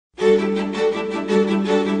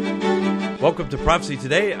Welcome to Prophecy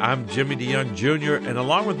Today. I'm Jimmy DeYoung Jr., and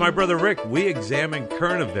along with my brother Rick, we examine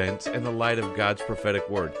current events in the light of God's prophetic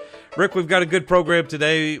word. Rick, we've got a good program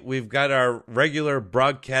today. We've got our regular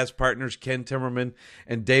broadcast partners, Ken Timmerman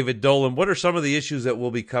and David Dolan. What are some of the issues that we'll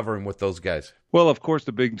be covering with those guys? Well, of course,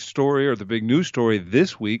 the big story or the big news story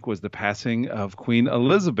this week was the passing of Queen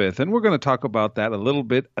Elizabeth. And we're going to talk about that a little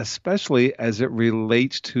bit, especially as it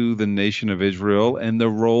relates to the nation of Israel and the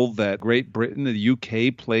role that Great Britain, the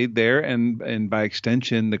UK played there, and by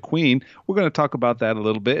extension, the Queen. We're going to talk about that a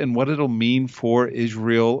little bit and what it'll mean for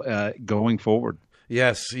Israel going forward.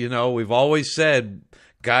 Yes, you know, we've always said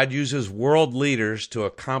God uses world leaders to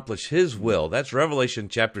accomplish his will. That's Revelation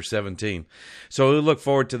chapter 17. So we look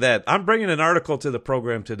forward to that. I'm bringing an article to the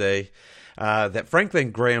program today that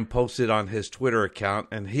Franklin Graham posted on his Twitter account,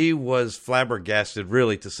 and he was flabbergasted,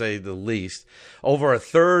 really, to say the least. Over a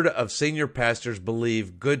third of senior pastors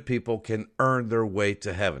believe good people can earn their way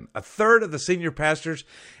to heaven. A third of the senior pastors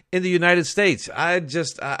in the United States. I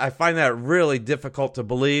find that really difficult to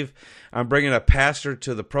believe. I'm bringing a pastor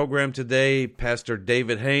to the program today, Pastor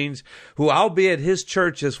David Haynes, who I'll be at his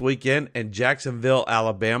church this weekend in Jacksonville,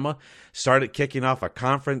 Alabama. Started kicking off a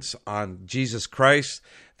conference on Jesus Christ,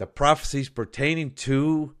 the prophecies pertaining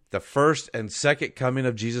to the first and second coming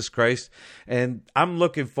of Jesus Christ. And I'm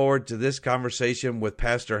looking forward to this conversation with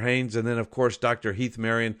Pastor Haynes. And then, of course, Dr. Heath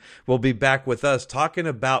Marion will be back with us talking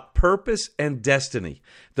about purpose and destiny.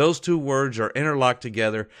 Those two words are interlocked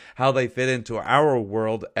together, how they fit into our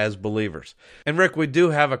world as believers. And Rick, we do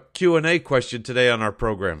have a Q&A question today on our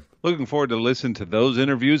program. Looking forward to listen to those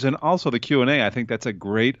interviews and also the Q&A. I think that's a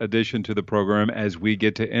great addition to the program as we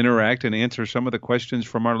get to interact and answer some of the questions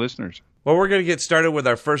from our listeners. Well, we're going to get started with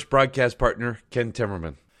our first broadcast partner, Ken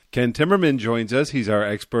Timmerman. Ken Timmerman joins us. He's our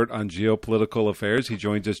expert on geopolitical affairs. He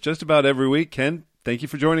joins us just about every week. Ken, thank you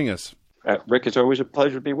for joining us. Rick, it's always a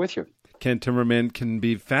pleasure to be with you. Ken Timmerman can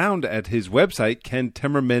be found at his website,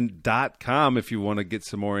 kentimmerman.com, if you want to get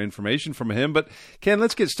some more information from him. But, Ken,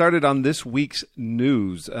 let's get started on this week's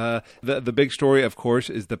news. The big story, of course,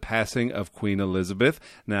 is the passing of Queen Elizabeth.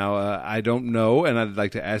 Now, I don't know, and I'd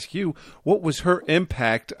like to ask you, what was her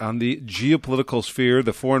impact on the geopolitical sphere,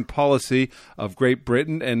 the foreign policy of Great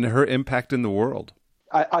Britain, and her impact in the world?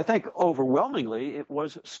 I think overwhelmingly it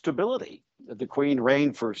was stability. The Queen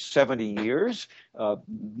reigned for 70 years.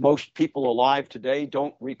 Most people alive today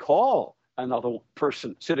don't recall another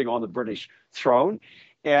person sitting on the British throne.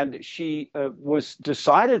 And she was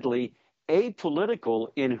decidedly apolitical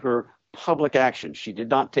in her public action. She did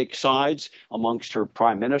not take sides amongst her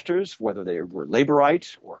prime ministers, whether they were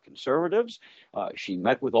Laborites or conservatives. She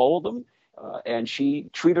met with all of them, and she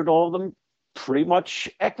treated all of them pretty much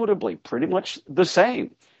equitably, pretty much the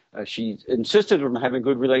same. She insisted on having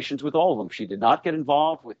good relations with all of them. She did not get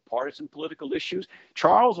involved with partisan political issues.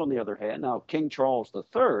 Charles, on the other hand, now King Charles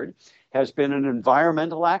III, has been an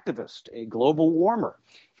environmental activist, a global warmer,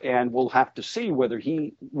 and we'll have to see whether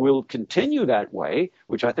he will continue that way,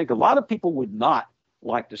 which I think a lot of people would not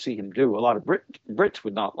like to see him do. A lot of Brits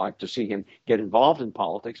would not like to see him get involved in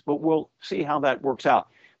politics, but we'll see how that works out.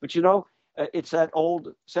 But, you know, it's that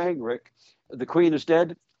old saying, Rick, the Queen is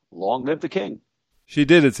dead, long live the King. She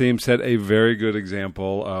did, it seems, set a very good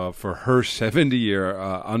example for her 70-year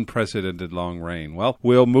unprecedented long reign. Well,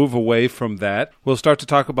 we'll move away from that. We'll start to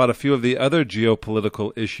talk about a few of the other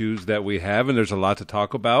geopolitical issues that we have, and there's a lot to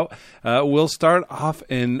talk about. We'll start off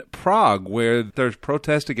in Prague, where there's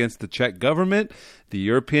protest against the Czech government, the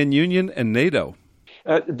European Union, and NATO.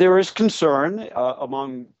 There is concern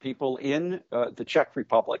among people in the Czech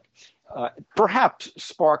Republic, perhaps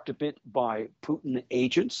sparked a bit by Putin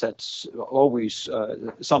agents. That's always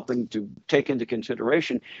something to take into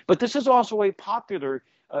consideration. But this is also a popular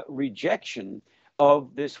rejection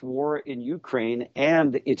of this war in Ukraine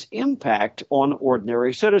and its impact on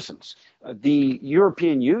ordinary citizens. The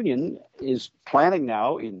European Union is planning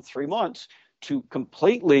now in 3 months to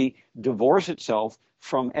completely divorce itself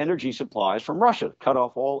from energy supplies from Russia, cut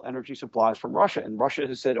off all energy supplies from Russia. And Russia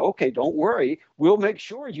has said, okay, don't worry, we'll make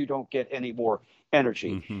sure you don't get any more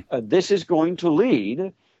energy. Mm-hmm. This is going to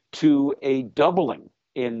lead to a doubling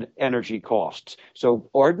in energy costs. So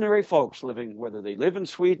ordinary folks living, whether they live in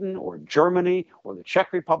Sweden or Germany or the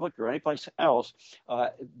Czech Republic or anyplace else,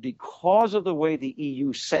 because of the way the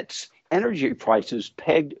EU sets energy prices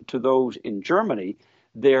pegged to those in Germany,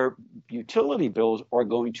 their utility bills are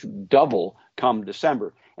going to double come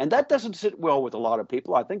December. And that doesn't sit well with a lot of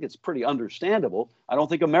people. I think it's pretty understandable. I don't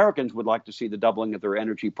think Americans would like to see the doubling of their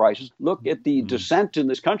energy prices. Look at the dissent in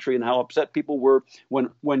this country and how upset people were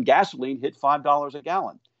when gasoline hit $5 a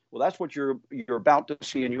gallon. Well, that's what you're about to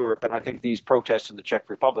see in Europe. And I think these protests in the Czech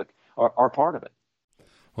Republic are part of it.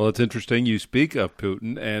 Well, it's interesting you speak of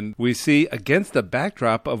Putin, and we see against the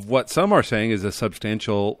backdrop of what some are saying is a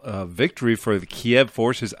substantial victory for the Kiev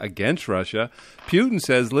forces against Russia. Putin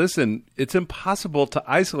says, listen, it's impossible to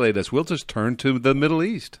isolate us. We'll just turn to the Middle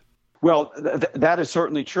East. Well, that is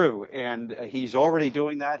certainly true, and he's already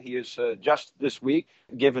doing that. He has just this week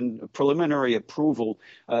given preliminary approval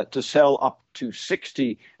to sell up to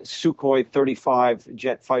 60 Sukhoi 35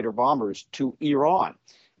 jet fighter bombers to Iran.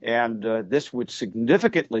 And this would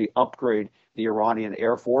significantly upgrade the Iranian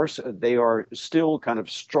Air Force. They are still kind of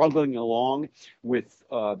struggling along with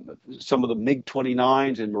some of the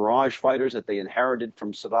MiG-29s and Mirage fighters that they inherited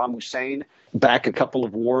from Saddam Hussein back a couple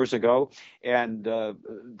of wars ago, and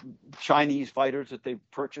Chinese fighters that they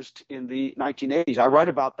purchased in the 1980s. I write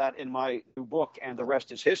about that in my new book, and the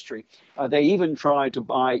rest is history. They even tried to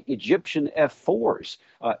buy Egyptian F-4s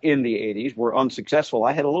in the 80s, were unsuccessful.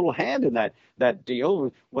 I had a little hand in that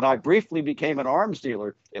deal when I briefly became an arms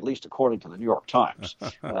dealer, at least according to the New York Times.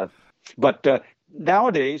 But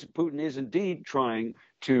nowadays, Putin is indeed trying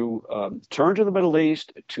to turn to the Middle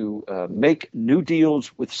East, to make new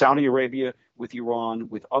deals with Saudi Arabia, with Iran,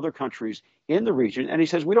 with other countries in the region. And he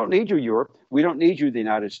says, we don't need you, Europe. We don't need you, the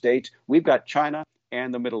United States. We've got China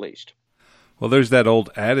and the Middle East. Well, there's that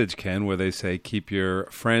old adage, Ken, where they say keep your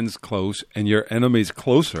friends close and your enemies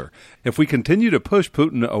closer. If we continue to push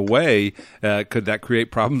Putin away, could that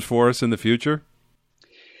create problems for us in the future?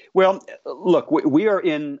 Well, look, we are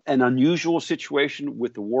in an unusual situation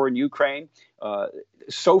with the war in Ukraine.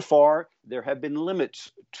 So far, there have been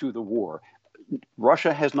limits to the war.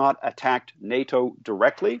 Russia has not attacked NATO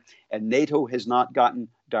directly, and NATO has not gotten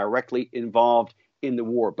directly involved in the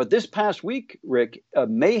war. But this past week, Rick,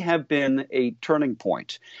 may have been a turning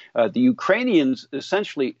point. The Ukrainians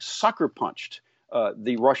essentially sucker punched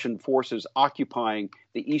the Russian forces occupying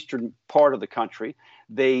the eastern part of the country.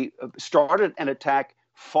 They started an attack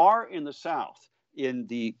far in the south, in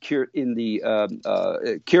the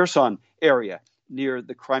Kherson area near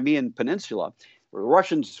the Crimean Peninsula, where the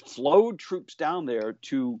Russians flowed troops down there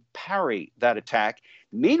to parry that attack.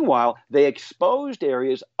 Meanwhile, they exposed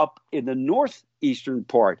areas up in the northeastern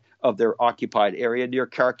part of their occupied area near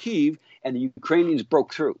Kharkiv, and the Ukrainians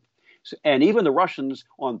broke through. And even the Russians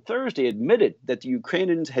on Thursday admitted that the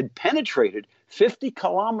Ukrainians had penetrated 50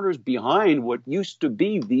 kilometers behind what used to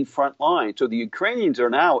be the front line. So the Ukrainians are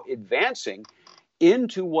now advancing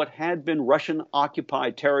into what had been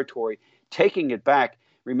Russian-occupied territory, taking it back.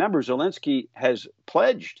 Remember, Zelensky has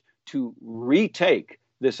pledged to retake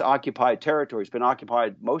this occupied territory. It's been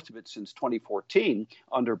occupied, most of it, since 2014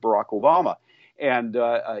 under Barack Obama. And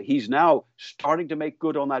he's now starting to make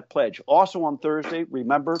good on that pledge. Also on Thursday,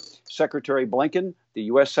 remember, Secretary Blinken, the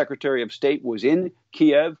U.S. Secretary of State, was in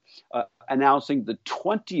Kiev announcing the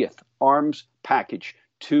 20th arms package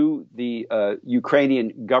to the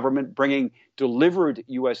Ukrainian government, bringing delivered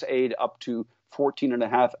U.S. aid up to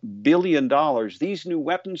 $14.5 billion. These new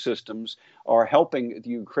weapon systems are helping the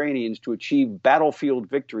Ukrainians to achieve battlefield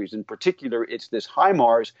victories. In particular, it's this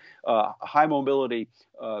HIMARS, high mobility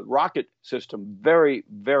rocket system, very,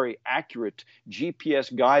 very accurate,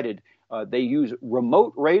 GPS guided. They use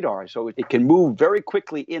remote radar, so it can move very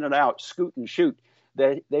quickly in and out, scoot and shoot.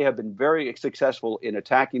 They have been very successful in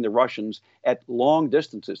attacking the Russians at long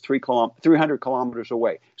distances, 300 kilometers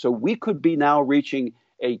away. So we could be now reaching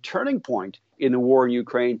a turning point in the war in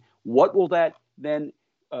Ukraine. What will that then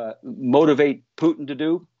motivate Putin to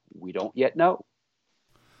do? We don't yet know.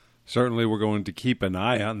 Certainly, we're going to keep an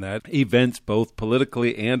eye on that. Events, both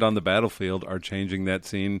politically and on the battlefield, are changing that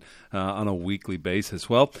scene on a weekly basis.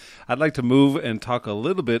 Well, I'd like to move and talk a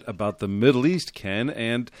little bit about the Middle East, Ken.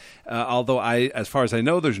 And although as far as I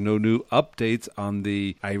know, there's no new updates on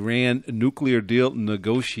the Iran nuclear deal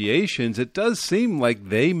negotiations, it does seem like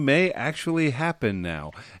they may actually happen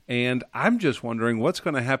now. And I'm just wondering what's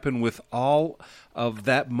going to happen with all of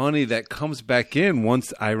that money that comes back in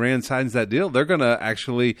once Iran signs that deal. They're going to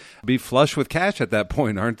actually be flush with cash at that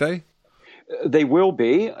point, aren't they? They will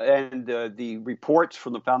be. And the reports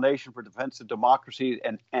from the Foundation for Defense of Democracy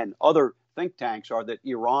and other think tanks are that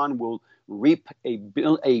Iran will reap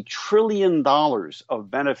 $1 trillion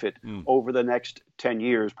of benefit over the next 10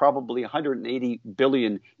 years, probably $180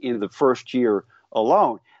 billion in the first year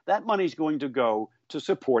alone. That money is going to go to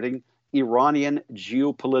supporting Iranian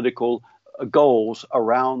geopolitical goals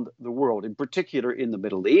around the world, in particular in the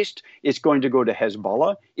Middle East. It's going to go to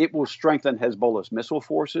Hezbollah. It will strengthen Hezbollah's missile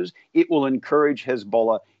forces. It will encourage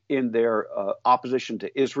Hezbollah in their opposition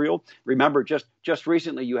to Israel. Remember, just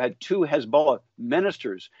recently you had 2 Hezbollah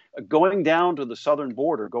ministers going down to the southern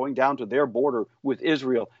border, going down to their border with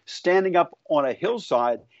Israel, standing up on a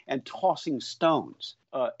hillside and tossing stones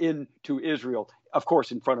into Israel, of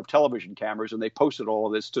course, in front of television cameras, and they posted all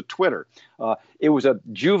of this to Twitter. It was a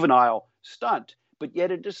juvenile stunt, but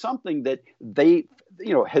yet it is something that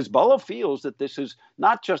Hezbollah feels that this is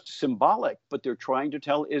not just symbolic, but they're trying to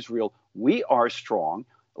tell Israel, we are strong.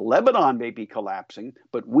 Lebanon may be collapsing,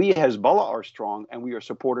 but we, Hezbollah, are strong, and we are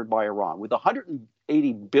supported by Iran. With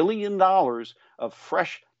 $180 billion of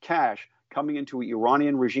fresh cash coming into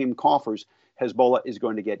Iranian regime coffers, Hezbollah is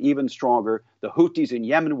going to get even stronger. The Houthis in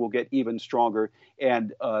Yemen will get even stronger.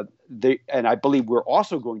 And I believe we're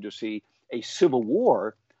also going to see a civil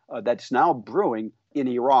war that's now brewing in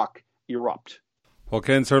Iraq erupt. Well,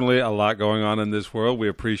 Ken, certainly a lot going on in this world. We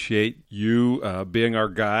appreciate you being our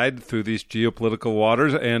guide through these geopolitical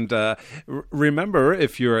waters. And remember,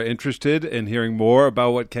 if you're interested in hearing more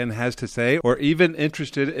about what Ken has to say, or even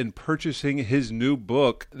interested in purchasing his new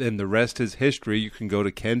book, And the Rest is History, you can go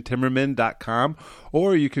to kentimmerman.com,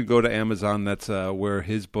 or you can go to Amazon. That's where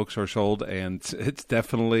his books are sold. And it's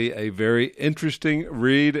definitely a very interesting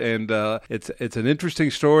read. And it's an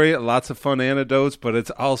interesting story, lots of fun anecdotes, but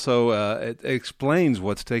it's also, it explains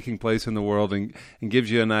what's taking place in the world and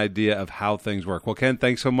gives you an idea of how things work. Well, Ken,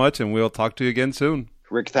 thanks so much, and we'll talk to you again soon.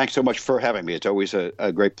 Rick, thanks so much for having me. It's always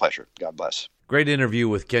a great pleasure. God bless. Great interview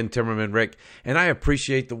with Ken Timmerman, Rick, and I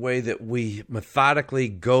appreciate the way that we methodically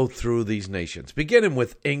go through these nations. Beginning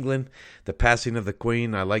with England, the passing of the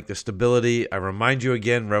Queen. I like the stability. I remind you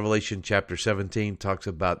again, Revelation chapter 17 talks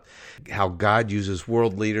about how God uses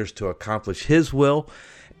world leaders to accomplish His will.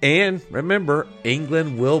 And remember,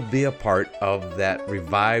 England will be a part of that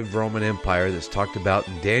revived Roman Empire that's talked about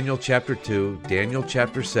in Daniel chapter 2, Daniel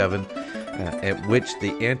chapter 7, at which the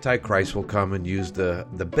Antichrist will come and use the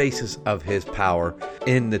basis of his power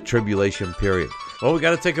in the tribulation period. Well, we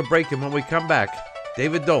got to take a break, and when we come back,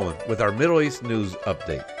 David Dolan with our Middle East news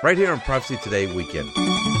update, right here on Prophecy Today Weekend.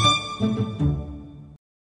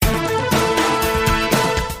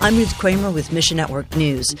 I'm Ruth Kramer with Mission Network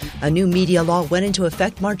News. A new media law went into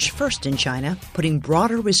effect March 1st in China, putting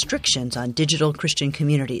broader restrictions on digital Christian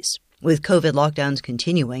communities. With COVID lockdowns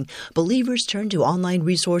continuing, believers turn to online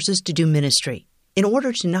resources to do ministry. In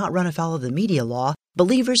order to not run afoul of the media law,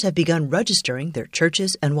 believers have begun registering their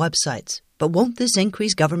churches and websites. But won't this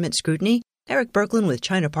increase government scrutiny? Eric Berglund with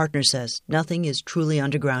China Partners says nothing is truly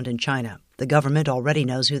underground in China. The government already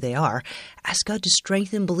knows who they are. Ask God to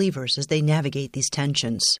strengthen believers as they navigate these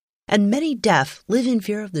tensions. And many deaf live in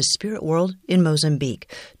fear of the spirit world in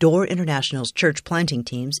Mozambique. Door International's church planting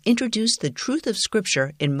teams introduced the truth of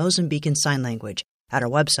Scripture in Mozambican Sign Language. At our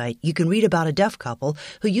website, you can read about a deaf couple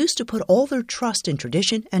who used to put all their trust in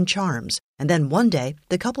tradition and charms. And then one day,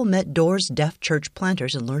 the couple met Door's deaf church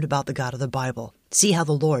planters and learned about the God of the Bible. See how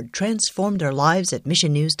the Lord transformed their lives at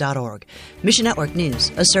missionnews.org. Mission Network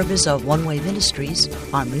News, a service of One Way Ministries.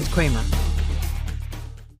 I'm Ruth Kramer.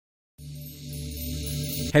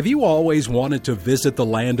 Have you always wanted to visit the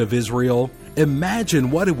land of Israel? Imagine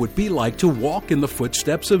what it would be like to walk in the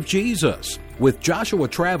footsteps of Jesus. With Joshua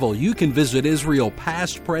Travel, you can visit Israel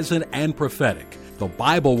past, present, and prophetic. The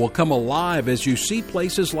Bible will come alive as you see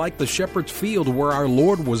places like the Shepherd's Field where our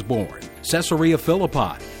Lord was born, Caesarea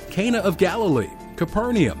Philippi, Cana of Galilee,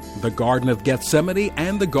 Capernaum, the Garden of Gethsemane,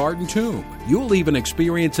 and the Garden Tomb. You'll even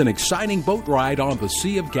experience an exciting boat ride on the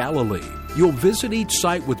Sea of Galilee. You'll visit each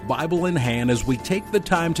site with Bible in hand as we take the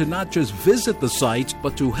time to not just visit the sites,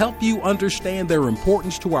 but to help you understand their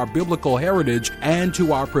importance to our biblical heritage and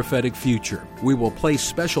to our prophetic future. We will place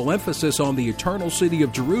special emphasis on the eternal city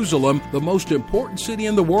of Jerusalem, the most important city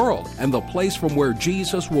in the world, and the place from where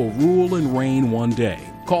Jesus will rule and reign one day.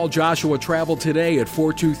 Call Joshua Travel today at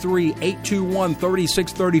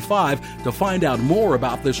 423-821-3635 to find out more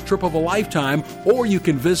about this trip of a lifetime, or you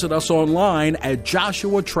can visit us online at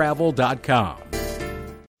joshuatravel.com.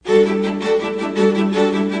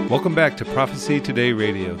 Welcome back to Prophecy Today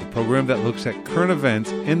Radio, the program that looks at current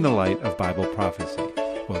events in the light of Bible prophecy.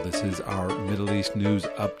 Well, this is our Middle East news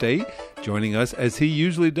update. Joining us, as he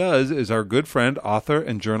usually does, is our good friend, author,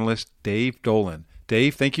 and journalist Dave Dolan.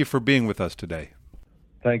 Dave, thank you for being with us today.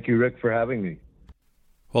 Thank you, Rick, for having me.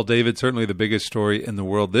 Well, David, certainly the biggest story in the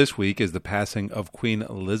world this week is the passing of Queen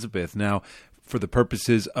Elizabeth. Now, for the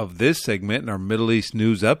purposes of this segment and our Middle East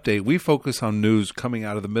news update, we focus on news coming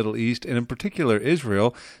out of the Middle East and in particular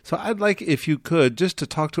Israel. So I'd like, if you could, just to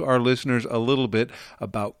talk to our listeners a little bit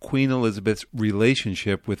about Queen Elizabeth's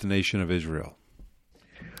relationship with the nation of Israel.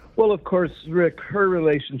 Well, of course, Rick, her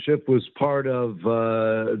relationship was part of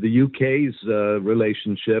the UK's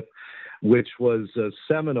relationship which was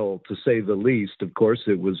seminal, to say the least. Of course,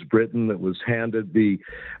 it was Britain that was handed the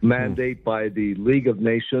mandate by the League of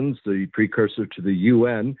Nations, the precursor to the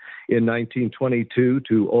UN, in 1922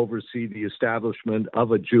 to oversee the establishment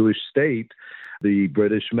of a Jewish state. The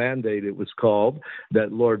British Mandate, it was called,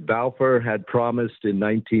 that Lord Balfour had promised in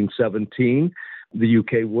 1917 the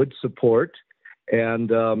UK would support. And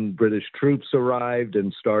British troops arrived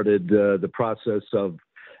and started the process of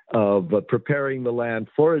preparing the land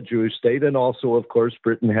for a Jewish state. And also, of course,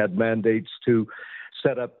 Britain had mandates to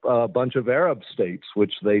set up a bunch of Arab states,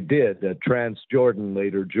 which they did, Transjordan,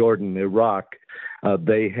 later Jordan, Iraq.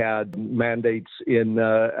 They had mandates in,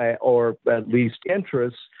 or at least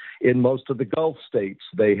interests in most of the Gulf states.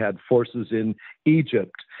 They had forces in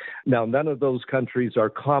Egypt. Now, none of those countries are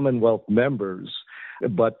Commonwealth members,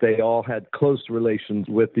 but they all had close relations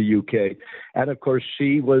with the UK. And of course,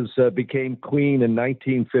 she became queen in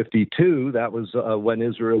 1952. That was when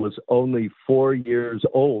Israel was only 4 years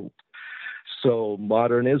old. So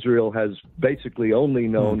modern Israel has basically only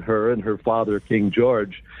known her and her father, King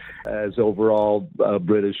George, as overall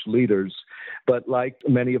British leaders. But like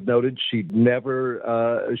many have noted, she never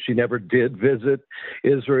did visit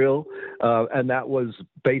Israel, and that was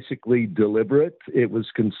basically deliberate. It was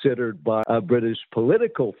considered by British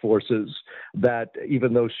political forces that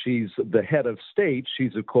even though she's the head of state,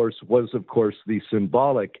 was of course the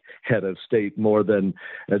symbolic head of state more than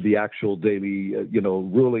the actual daily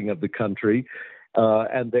ruling of the country.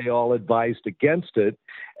 And they all advised against it.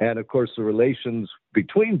 And of course, the relations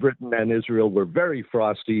between Britain and Israel were very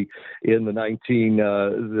frosty in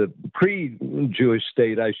the pre-Jewish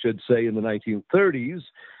state, I should say, in the 1930s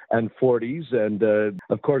and 40s. And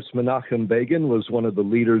of course, Menachem Begin was one of the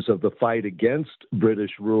leaders of the fight against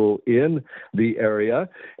British rule in the area,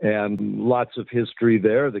 and lots of history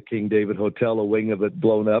there. The King David Hotel, a wing of it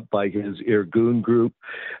blown up by his Irgun group.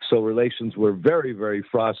 So relations were very, very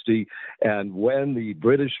frosty. And when the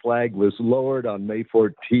British flag was lowered on May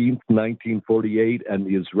 14th, 1948, and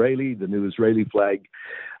the new Israeli flag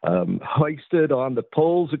hoisted on the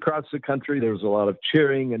poles across the country, there was a lot of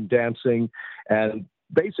cheering and dancing, and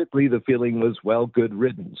basically the feeling was, well, good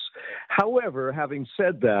riddance. However, having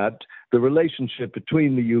said that, the relationship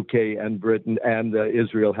between the UK and Britain and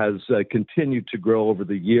Israel has continued to grow over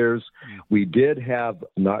the years. We did have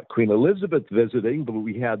not Queen Elizabeth visiting, but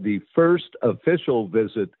we had the first official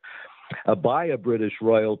visit by a British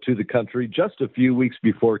royal to the country just a few weeks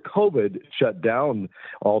before COVID shut down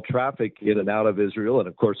all traffic in and out of Israel and,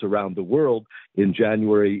 of course, around the world. In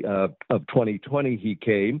January of 2020, he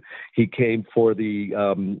came. He came for the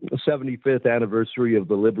 75th anniversary of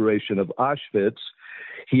the liberation of Auschwitz.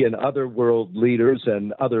 He and other world leaders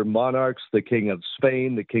and other monarchs, the King of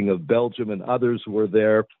Spain, the King of Belgium, and others were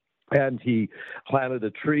there. And he planted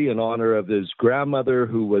a tree in honor of his grandmother,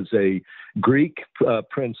 who was a Greek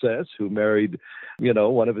princess who married,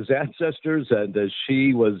 one of his ancestors. And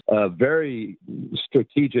she was very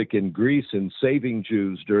strategic in Greece in saving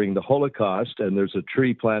Jews during the Holocaust. And there's a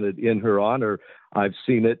tree planted in her honor. I've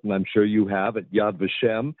seen it, and I'm sure you have, at Yad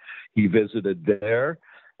Vashem. He visited there.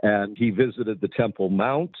 And he visited the Temple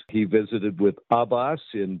Mount. He visited with Abbas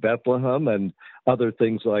in Bethlehem and other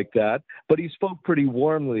things like that. But he spoke pretty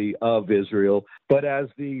warmly of Israel. But as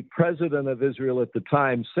the president of Israel at the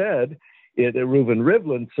time said, Reuven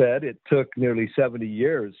Rivlin said, it took nearly 70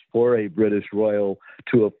 years for a British royal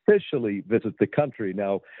to officially visit the country.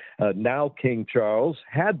 Now King Charles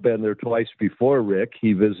had been there twice before, Rick.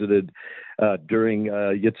 He visited during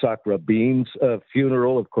Yitzhak Rabin's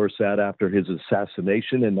funeral, of course, that after his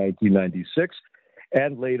assassination in 1996,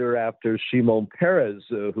 and later after Shimon Peres,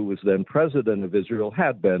 who was then president of Israel,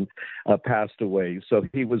 had been passed away. So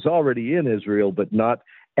he was already in Israel, but not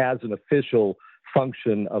as an official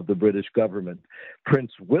function of the British government.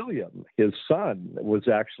 Prince William, his son, was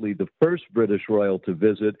actually the first British royal to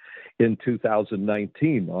visit in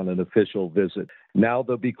 2019 on an official visit. Now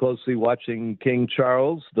they'll be closely watching King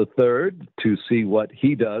Charles III to see what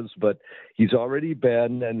he does, but he's already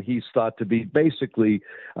been, and he's thought to be basically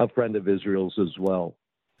a friend of Israel's as well.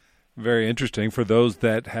 Very interesting. For those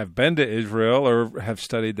that have been to Israel or have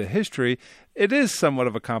studied the history, it is somewhat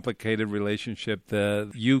of a complicated relationship. The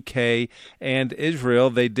UK and Israel,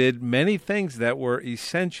 they did many things that were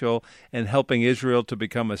essential in helping Israel to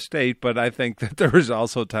become a state, but I think that there was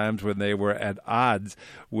also times when they were at odds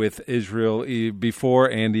with Israel before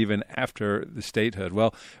and even after the statehood.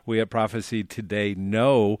 Well, we at Prophecy Today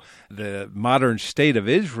know the modern state of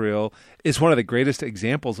Israel is one of the greatest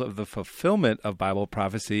examples of the fulfillment of Bible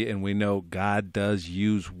prophecy, and we know God does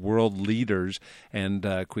use world leaders, and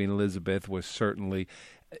Queen Elizabeth was certainly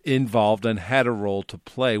involved and had a role to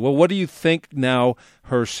play. Well, what do you think now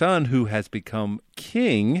her son, who has become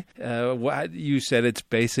king, you said it's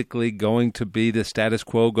basically going to be the status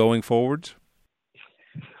quo going forwards?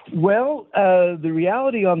 Well, the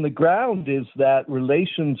reality on the ground is that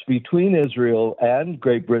relations between Israel and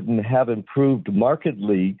Great Britain have improved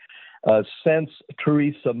markedly since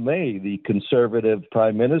Theresa May, the conservative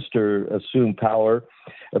prime minister, assumed power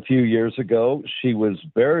a few years ago. She was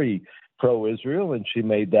very pro-Israel, and she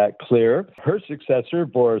made that clear. Her successor,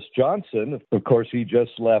 Boris Johnson, of course, he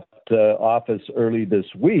just left office early this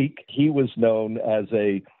week. He was known as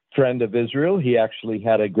a friend of Israel. He actually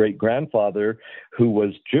had a great-grandfather who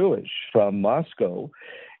was Jewish from Moscow.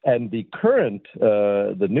 And the current,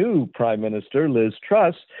 the new Prime Minister, Liz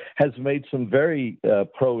Truss, has made some very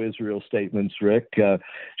pro-Israel statements, Rick.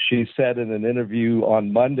 She said in an interview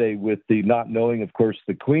on Monday, with the not knowing, of course,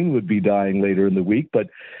 the Queen would be dying later in the week, but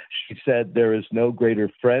she said there is no greater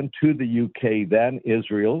friend to the UK than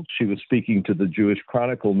Israel. She was speaking to the Jewish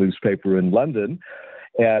Chronicle newspaper in London.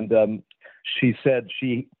 And she said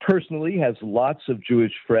she personally has lots of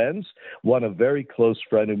Jewish friends, one a very close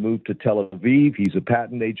friend who moved to Tel Aviv. He's a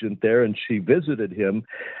patent agent there, and she visited him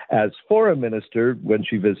as foreign minister when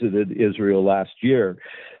she visited Israel last year.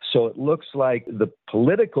 So it looks like the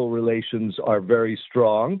political relations are very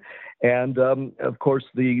strong. And, of course,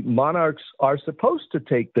 the monarchs are supposed to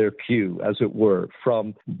take their cue, as it were,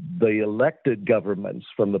 from the elected governments,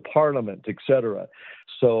 from the parliament, etc.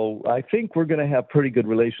 So I think we're going to have pretty good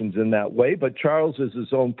relations in that way. But Charles is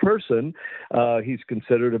his own person. He's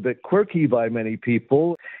considered a bit quirky by many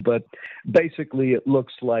people. But basically, it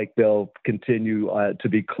looks like they'll continue to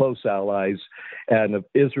be close allies. And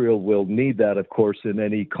Israel will need that, of course, in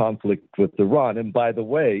any conflict with Iran. And by the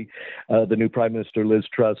way, the new Prime Minister, Liz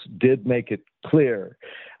Truss, did make it clear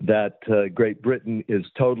that Great Britain is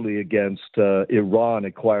totally against Iran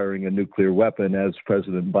acquiring a nuclear weapon, as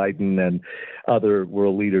President Biden and other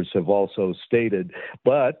world leaders have also stated.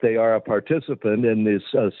 But they are a participant in this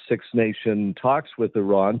six-nation talks with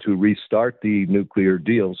Iran to restart the nuclear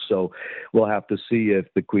deal. So we'll have to see if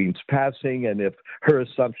the Queen's passing and if her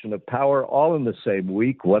assumption of power, all in the same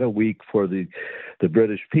week, what a week for the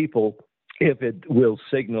British people, if it will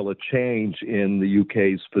signal a change in the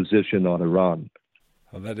UK's position on Iran.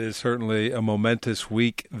 Well, that is certainly a momentous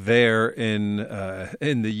week there in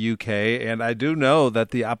the UK, and I do know that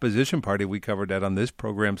the opposition party, we covered that on this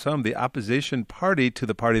program some, the opposition party to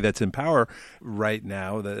the party that's in power right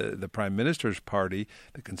now, the Prime Minister's party,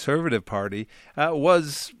 the Conservative Party, there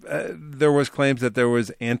was claims that there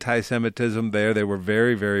was anti-Semitism there. They were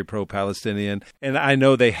very, very pro-Palestinian, and I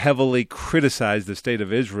know they heavily criticized the state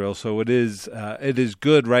of Israel, so it is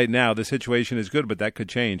good right now. The situation is good, but that could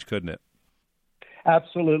change, couldn't it?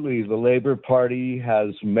 Absolutely. The Labour Party has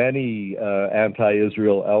many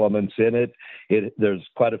anti-Israel elements in it. There's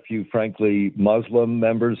quite a few, frankly, Muslim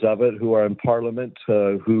members of it who are in Parliament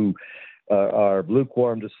who are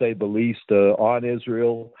lukewarm, to say the least, on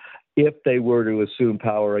Israel. If they were to assume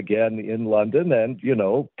power again in London, and,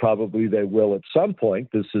 probably they will at some point.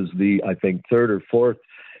 This is the, I think, third or fourth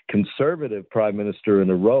Conservative prime minister in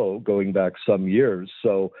a row, going back some years.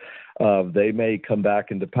 So they may come back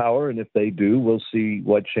into power, and if they do, we'll see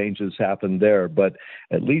what changes happen there. But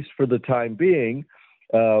at least for the time being,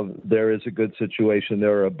 there is a good situation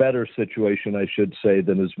there, or a better situation, I should say,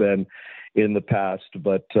 than has been in the past.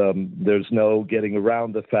 But there's no getting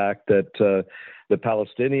around the fact that the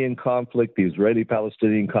Palestinian conflict, the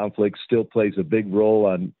Israeli-Palestinian conflict, still plays a big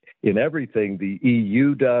role in everything the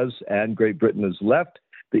EU does, and Great Britain has left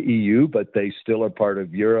the EU, but they still are part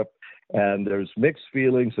of Europe. And there's mixed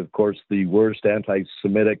feelings. Of course, the worst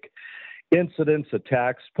anti-Semitic incidents,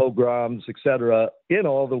 attacks, pogroms, etc., in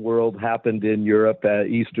all the world happened in Europe,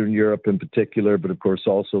 Eastern Europe in particular, but of course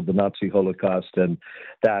also the Nazi Holocaust. And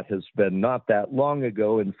that has been not that long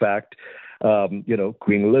ago. In fact, Queen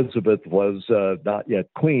Elizabeth was not yet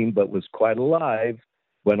queen, but was quite alive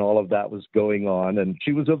when all of that was going on. And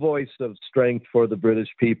she was a voice of strength for the British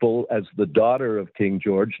people. As the daughter of King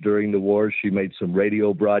George during the war, she made some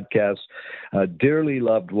radio broadcasts. A dearly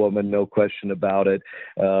loved woman, no question about it.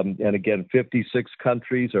 And again, 56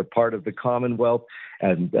 countries are part of the Commonwealth.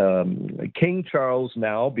 And King Charles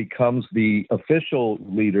now becomes the official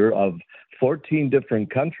leader of 14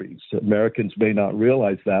 different countries. Americans may not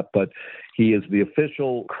realize that, but he is the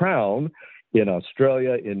official crown in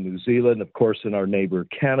Australia, in New Zealand, of course, in our neighbor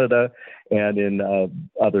Canada, and in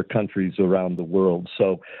other countries around the world.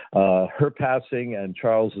 So her passing and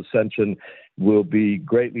Charles' ascension will be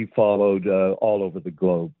greatly followed all over the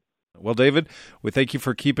globe. Well, David, we thank you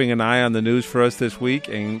for keeping an eye on the news for us this week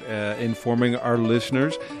and informing our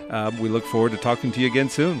listeners. We look forward to talking to you again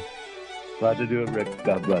soon. Glad to do it, Rick.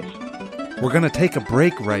 God bless. We're going to take a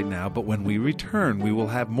break right now, but when we return, we will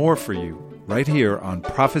have more for you right here on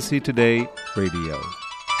Prophecy Today Radio.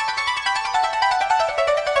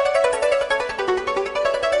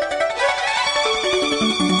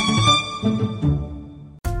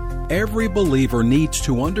 Every believer needs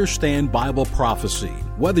to understand Bible prophecy.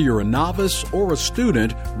 Whether you're a novice or a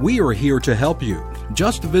student, we are here to help you.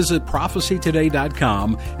 Just visit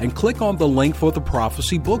prophecytoday.com and click on the link for the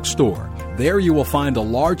Prophecy Bookstore. There you will find a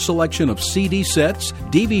large selection of CD sets,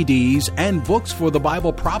 DVDs, and books for the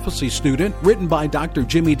Bible prophecy student written by Dr.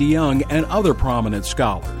 Jimmy DeYoung and other prominent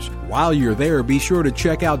scholars. While you're there, be sure to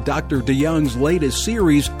check out Dr. DeYoung's latest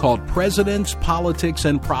series called Presidents, Politics,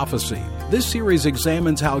 and Prophecy. This series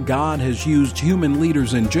examines how God has used human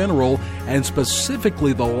leaders in general, and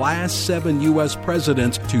specifically the last 7 U.S.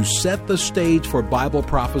 presidents, to set the stage for Bible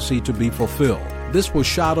prophecy to be fulfilled. This was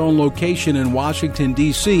shot on location in Washington,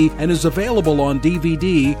 D.C., and is available on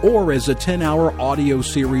DVD or as a 10-hour audio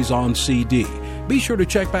series on CD. Be sure to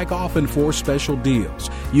check back often for special deals.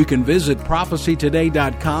 You can visit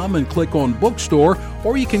prophecytoday.com and click on Bookstore,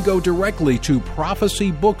 or you can go directly to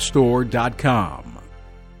prophecybookstore.com.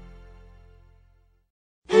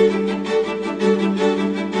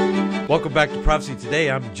 Welcome back to Prophecy Today.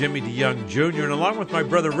 I'm Jimmy DeYoung Jr., and along with my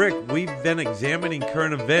brother Rick, we've been examining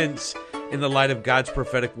current events in the light of God's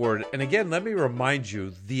prophetic word. And again, let me remind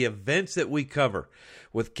you, the events that we cover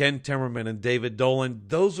with Ken Timmerman and David Dolan,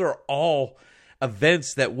 those are all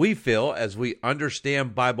events that we feel, as we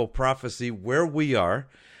understand Bible prophecy where we are,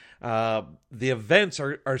 the events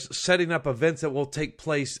are setting up events that will take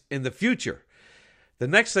place in the future. The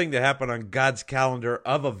next thing to happen on God's calendar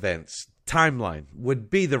of events, timeline, would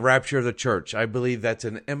be the rapture of the church. I believe that's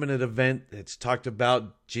an imminent event. It's talked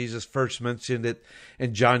about. Jesus first mentioned it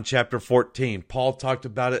in John chapter 14. Paul talked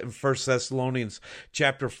about it in 1 Thessalonians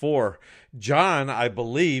chapter 4. John, I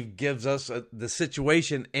believe, gives us the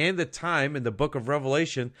situation and the time in the book of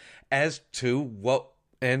Revelation as to what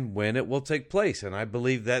and when it will take place. And I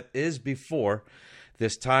believe that is before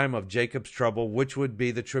this time of Jacob's trouble, which would be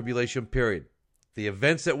the tribulation period. The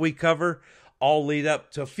events that we cover all lead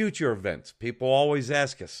up to future events. People always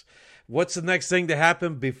ask us, what's the next thing to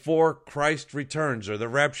happen before Christ returns or the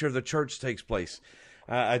rapture of the church takes place?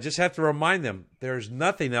 I just have to remind them, there's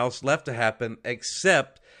nothing else left to happen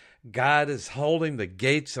except God is holding the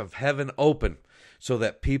gates of heaven open so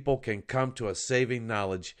that people can come to a saving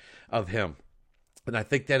knowledge of Him. And I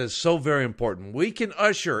think that is so very important. We can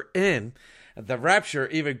usher in the rapture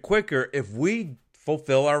even quicker if we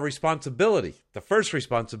fulfill our responsibility. The first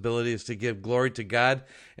responsibility is to give glory to God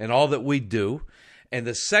in all that we do. And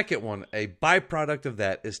the second one, a byproduct of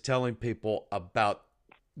that, is telling people about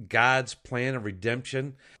God's plan of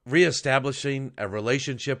redemption, reestablishing a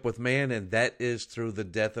relationship with man, and that is through the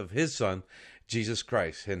death of His Son, Jesus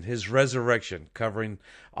Christ, and His resurrection, covering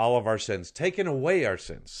all of our sins, taking away our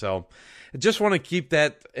sins. So I just want to keep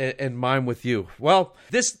that in mind with you. Well,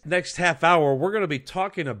 this next half hour, we're going to be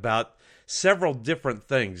talking about several different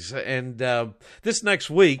things. And this next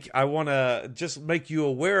week, I want to just make you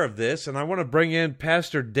aware of this, and I want to bring in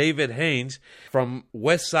Pastor David Haynes from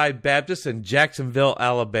Westside Baptist in Jacksonville,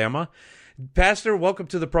 Alabama. Pastor, welcome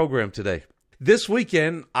to the program today. This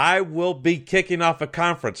weekend, I will be kicking off a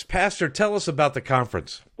conference. Pastor, tell us about the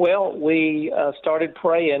conference. Well, we started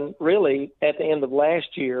praying really at the end of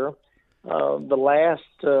last year. The last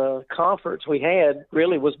conference we had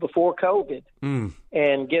really was before COVID.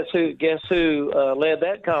 And guess who led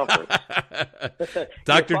that conference?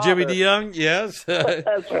 Dr. Jimmy DeYoung, yes.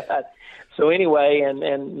 That's right. So anyway, and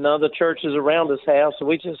none of the churches around us have, so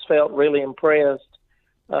we just felt really impressed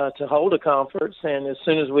to hold a conference. And as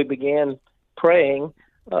soon as we began praying,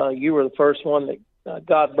 you were the first one that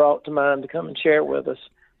God brought to mind to come and share it with us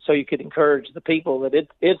so you could encourage the people that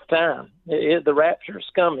it's time. The rapture is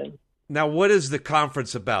coming. Now, what is the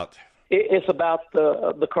conference about? It's about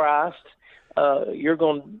the Christ. You're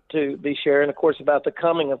going to be sharing, of course, about the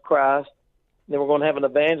coming of Christ. Then we're going to have an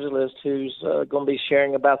evangelist who's going to be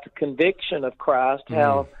sharing about the conviction of Christ,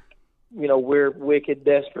 how we're wicked,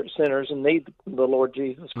 desperate sinners and need the Lord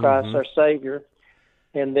Jesus Christ, our Savior.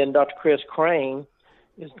 And then Dr. Chris Crane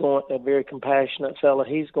is a very compassionate fellow.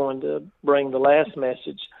 He's going to bring the last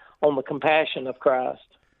message on the compassion of Christ.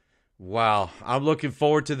 Wow. I'm looking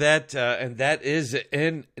forward to that. And that is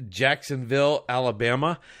in Jacksonville,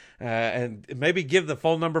 Alabama. And maybe give the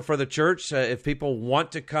phone number for the church if people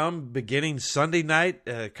want to come beginning Sunday night.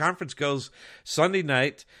 Conference goes Sunday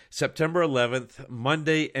night, September 11th,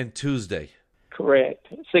 Monday and Tuesday. correct.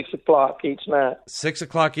 6 o'clock each night. 6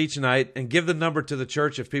 o'clock each night, and give the number to the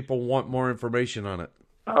church if people want more information on it.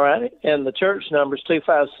 All right, and the church number is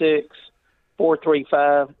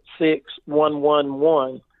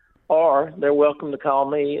 256-435-6111, or they're welcome to call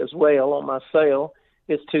me as well on my cell.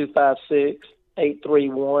 It's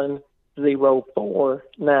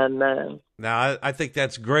 256-831-0499. Now, I think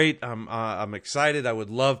that's great. I'm excited. I would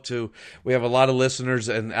love to. We have a lot of listeners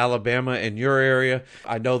in Alabama, in your area.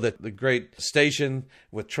 I know that the great station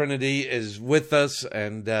with Trinity is with us,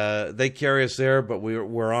 and they carry us there, but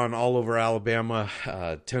we're on all over Alabama,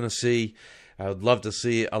 Tennessee. I would love to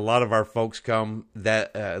see a lot of our folks come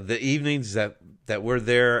that the evenings that we're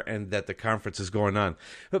there and that the conference is going on.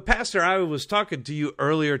 But Pastor, I was talking to you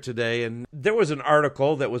earlier today, and there was an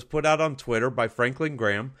article that was put out on Twitter by Franklin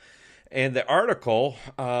Graham. And the article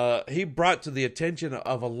he brought to the attention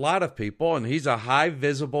of a lot of people, and he's a high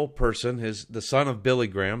visible person, the son of Billy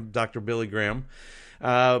Graham, Dr. Billy Graham.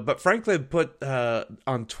 But Franklin put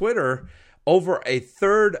on Twitter, over a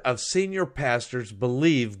third of senior pastors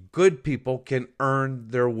believe good people can earn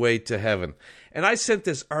their way to heaven. And I sent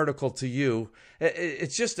this article to you.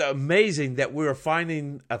 It's just amazing that we're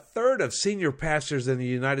finding a third of senior pastors in the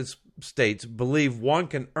United States believe one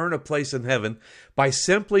can earn a place in heaven by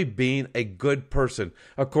simply being a good person,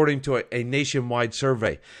 according to a nationwide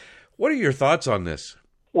survey. What are your thoughts on this?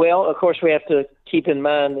 Well, of course, we have to keep in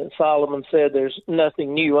mind that Solomon said there's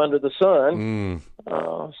nothing new under the sun.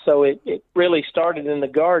 So it really started in the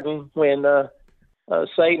garden when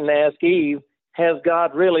Satan asked Eve, has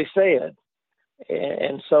God really said?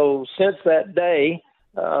 And so since that day,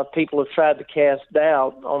 people have tried to cast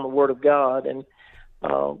doubt on the Word of God. And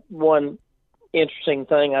one interesting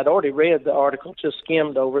thing, I'd already read the article, just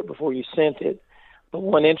skimmed over it before you sent it. But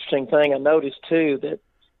one interesting thing I noticed, too, that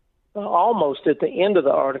almost at the end of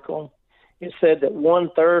the article, it said that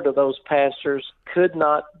 1/3 of those pastors could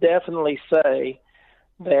not definitely say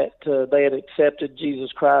that they had accepted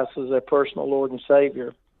Jesus Christ as their personal Lord and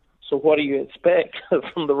Savior. So what do you expect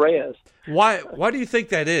from the rest? Why do you think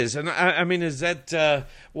that is? And I mean, is that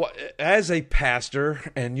as a pastor,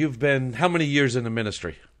 and you've been how many years in the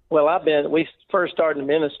ministry? Well, we first started the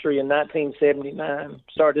ministry in 1979,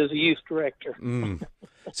 started as a youth director.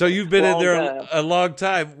 So you've been in there a long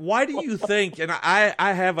time. Why do you think, and I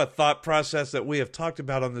have a thought process that we have talked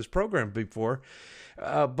about on this program before,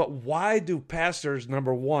 but why do pastors,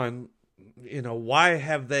 number one, why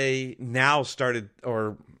have they now started,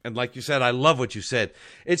 and like you said, I love what you said,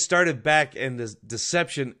 it started back in this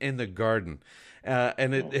deception in the garden,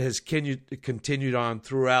 and it has continued on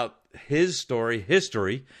throughout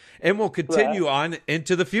history, and will continue on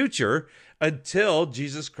into the future until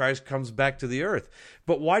Jesus Christ comes back to the earth.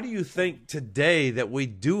 But why do you think today that we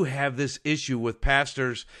do have this issue with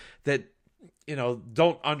pastors that,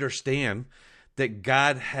 don't understand that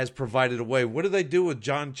God has provided a way? What do they do with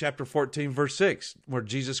John chapter 14, verse 6, where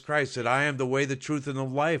Jesus Christ said, I am the way, the truth, and the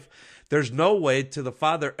life. There's no way to the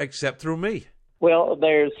Father except through me. Well,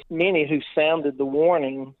 there's many who sounded the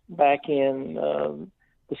warning back in the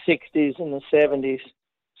 60s and the 70s,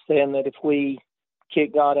 saying that if we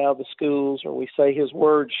kick God out of the schools or we say his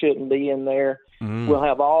word shouldn't be in there, we'll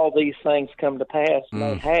have all these things come to pass, and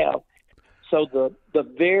they have. So the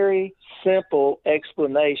very simple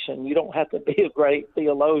explanation, you don't have to be a great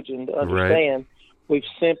theologian to understand, we've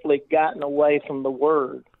simply gotten away from the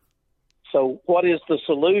word. So what is the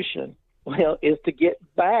solution? Well, is to get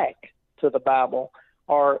back to the Bible.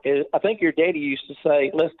 Or I think your daddy used to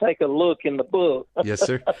say, let's take a look in the book. Yes,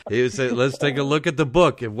 sir. He would say, let's take a look at the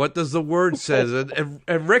book and what does the word says.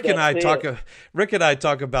 And Rick and I talk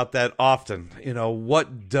about that often.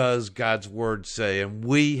 What does God's word say? And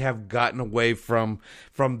we have gotten away from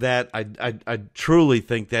that. I truly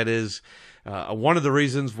think that is one of the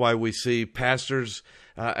reasons why we see pastors.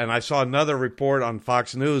 And I saw another report on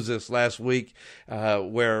Fox News this last week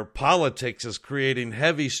where politics is creating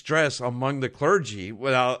heavy stress among the clergy.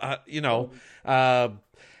 Well, I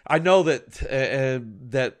know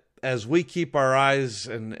that as we keep our eyes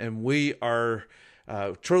and we are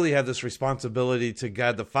truly have this responsibility to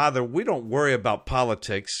God the Father, we don't worry about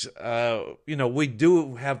politics. We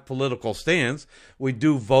do have political stands. We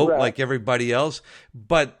do vote like everybody else,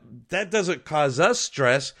 but that doesn't cause us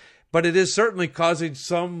stress. But it is certainly causing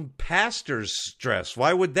some pastors stress.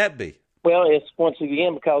 Why would that be? Well, it's once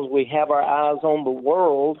again because we have our eyes on the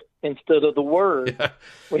world instead of the Word. Yeah.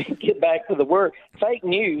 We get back to the Word. Fake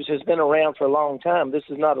news has been around for a long time. This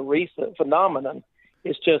is not a recent phenomenon.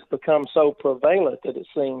 It's just become so prevalent that it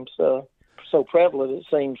seems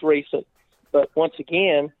recent. But once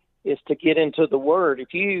again, it's to get into the Word.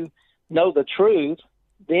 If you know the truth,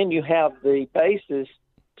 then you have the basis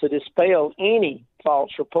to dispel any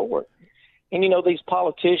false report. And, these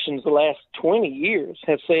politicians the last 20 years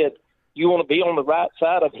have said, you want to be on the right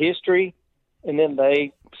side of history, and then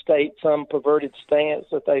they state some perverted stance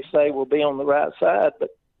that they say will be on the right side. But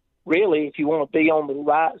really, if you want to be on the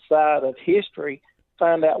right side of history,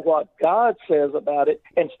 find out what God says about it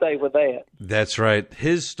and stay with that. That's right.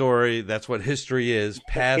 His story, that's what history is,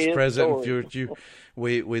 past, present, and future.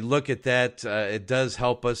 We look at that. It does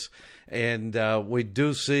help us. And we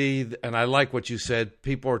do see, and I like what you said,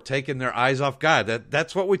 people are taking their eyes off God.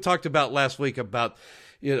 That's what we talked about last week about,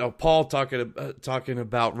 Paul talking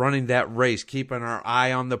about running that race, keeping our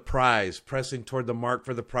eye on the prize, pressing toward the mark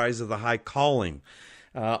for the prize of the high calling.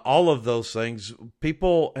 All of those things,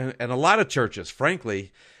 people, and a lot of churches,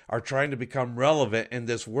 frankly, are trying to become relevant in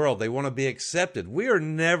this world. They want to be accepted. We are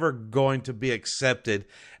never going to be accepted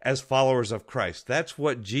as followers of Christ. That's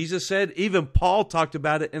what Jesus said. Even Paul talked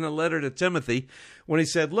about it in a letter to Timothy when he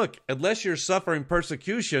said, look, unless you're suffering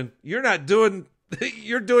persecution, you're doing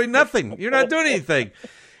nothing. You're not doing anything.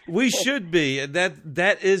 We should be. And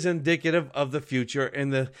that is indicative of the future.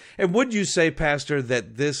 And would you say, Pastor,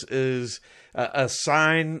 that this is a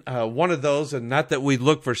sign, one of those, and not that we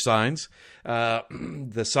look for signs.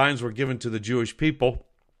 The signs were given to the Jewish people,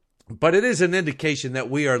 but it is an indication that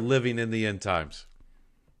we are living in the end times.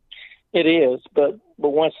 It is, but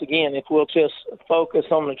once again, if we'll just focus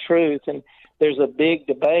on the truth, and there's a big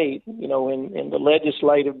debate, in the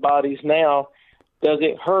legislative bodies now, does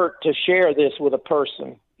it hurt to share this with a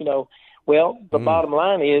person? Well, the bottom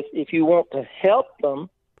line is, if you want to help them,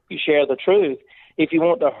 you share the truth. If you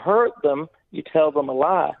want to hurt them, you tell them a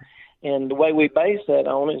lie. And the way we base that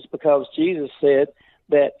on is because Jesus said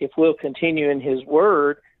that if we'll continue in his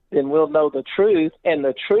word, then we'll know the truth, and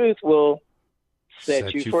the truth will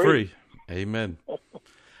set you free. Amen.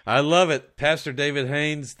 I love it. Pastor David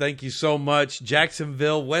Haynes, thank you so much.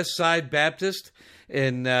 Jacksonville Westside Baptist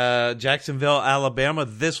in Jacksonville, Alabama,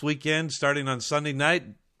 this weekend, starting on Sunday night.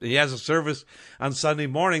 He has a service on Sunday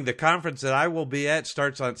morning. The conference that I will be at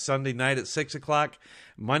starts on Sunday night at 6 o'clock.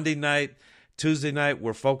 Monday night, Tuesday night,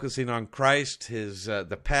 we're focusing on Christ, his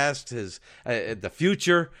the past, his the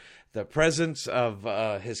future, the presence of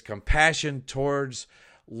his compassion towards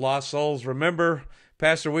lost souls. Remember,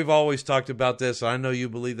 Pastor, we've always talked about this. I know you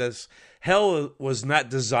believe this. Hell was not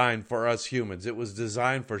designed for us humans. It was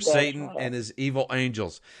designed for Satan and his evil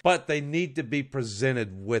angels. But they need to be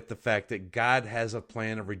presented with the fact that God has a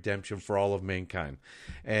plan of redemption for all of mankind.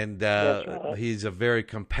 And he's a very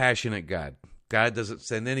compassionate God. God doesn't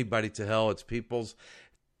send anybody to hell. It's people's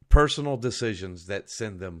personal decisions that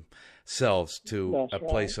send themselves to a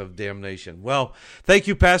place of damnation. Well, thank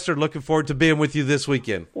you, Pastor. Looking forward to being with you this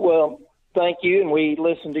weekend. Well, thank you, and we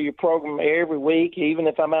listen to your program every week. Even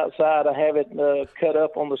if I'm outside, I have it cut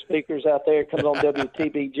up on the speakers out there. It comes on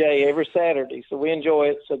WTBJ every Saturday, so we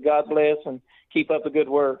enjoy it. So God bless, and keep up the good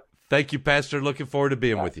work. Thank you, Pastor. Looking forward to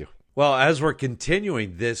being with you. Well, as we're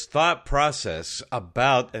continuing this thought process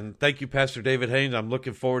about, and thank you, Pastor David Haynes, I'm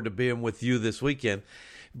looking forward to being with you this weekend.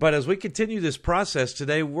 But as we continue this process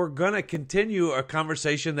today, we're going to continue a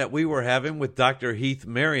conversation that we were having with Dr. Heath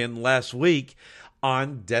Marion last week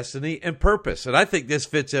on destiny and purpose. And I think this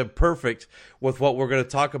fits in perfect with what we're going to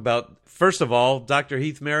talk about. First of all, Dr.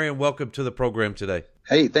 Heath Marion, welcome to the program today.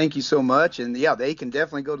 Hey, thank you so much. And yeah, they can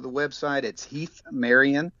definitely go to the website. It's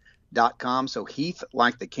heathmarion.com. So Heath,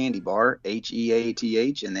 like the candy bar,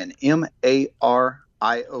 Heath, and then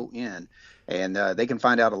Marion. And they can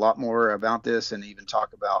find out a lot more about this and even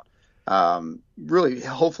talk about really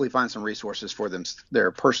hopefully find some resources for them,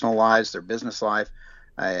 their personal lives, their business life,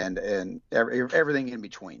 and everything in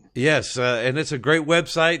between. Yes, and it's a great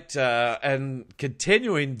website. And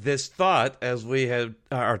continuing this thought as we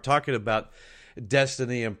are talking about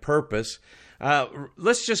destiny and purpose,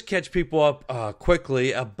 let's just catch people up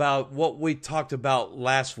quickly about what we talked about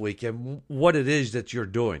last week and what it is that you're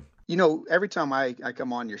doing. Every time I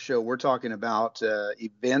come on your show, we're talking about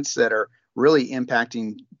events that are really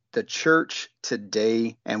impacting the church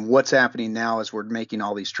today and what's happening now as we're making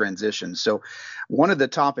all these transitions. So one of the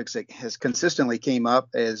topics that has consistently came up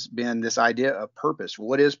has been this idea of purpose.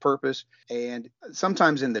 What is purpose? And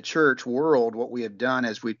sometimes in the church world, what we have done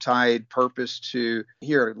is we've tied purpose to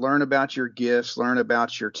learn about your gifts, learn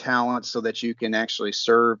about your talents so that you can actually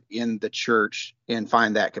serve in the church and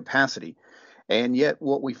find that capacity. And yet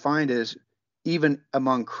what we find is even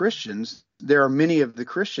among Christians, there are many of the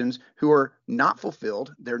Christians who are not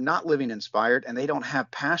fulfilled, they're not living inspired, and they don't have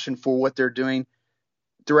passion for what they're doing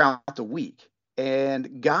throughout the week.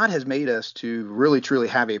 And God has made us to really, truly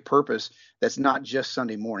have a purpose that's not just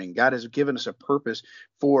Sunday morning. God has given us a purpose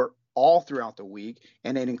for all throughout the week,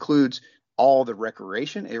 and it includes all the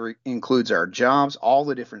recreation. It includes our jobs, all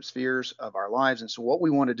the different spheres of our lives. And so what we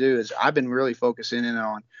want to do is I've been really focusing in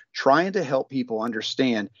on trying to help people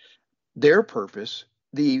understand their purpose,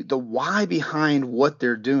 the why behind what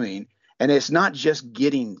they're doing. And it's not just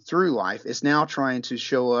getting through life. It's now trying to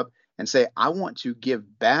show up and say, I want to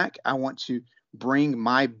give back. I want to bring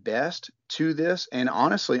my best to this and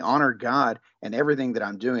honestly honor God and everything that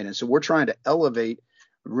I'm doing. And so we're trying to elevate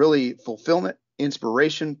really fulfillment,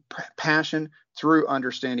 inspiration, passion through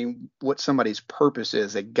understanding what somebody's purpose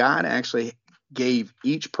is, that God actually gave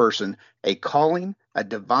each person a calling, a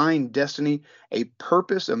divine destiny, a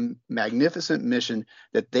purpose, a magnificent mission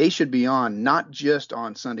that they should be on, not just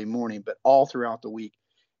on Sunday morning, but all throughout the week.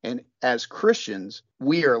 And as Christians,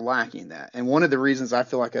 we are lacking that. And one of the reasons I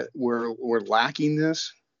feel like we're lacking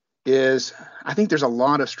this is I think there's a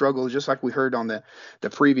lot of struggle, just like we heard on the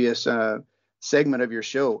previous segment of your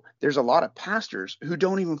show. There's a lot of pastors who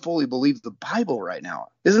don't even fully believe the Bible right now.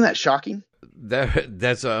 Isn't that shocking?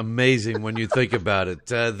 That's amazing when you think about it.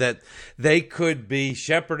 That they could be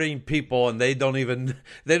shepherding people and they don't even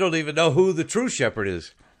know who the true shepherd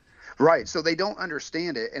is. Right. So they don't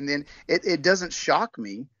understand it. And then it doesn't shock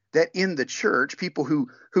me that in the church, people who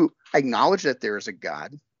acknowledge that there is a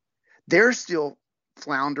God, they're still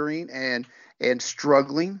floundering and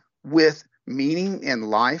struggling with meaning in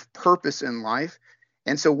life, purpose in life.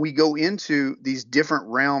 And so we go into these different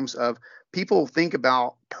realms of people think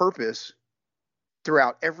about purpose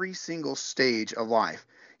throughout every single stage of life.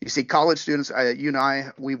 You see, college students, you and I,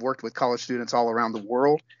 we've worked with college students all around the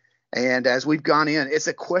world. And as we've gone in, it's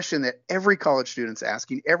a question that every college student's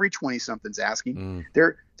asking, every 20-something's asking.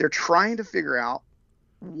 They're trying to figure out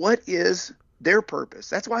what is their purpose.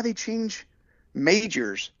 That's why they change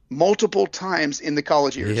majors multiple times in the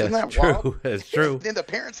college years. Yeah, Isn't that true. wild? That's true. And then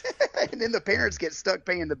the parents get stuck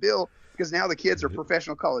paying the bill because now the kids are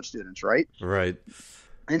professional college students, right? Right.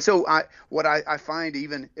 And so what I find,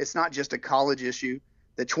 even it's not just a college issue.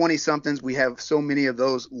 The 20-somethings, we have so many of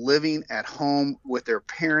those living at home with their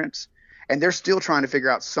parents, and they're still trying to figure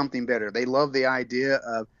out something better. They love the idea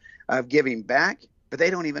of giving back, but they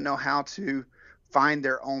don't even know how to find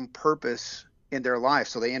their own purpose in their life.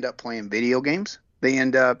 So they end up playing video games. They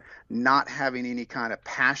end up not having any kind of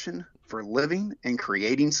passion for living and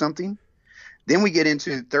creating something. Then we get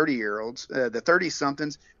into 30-year-olds, the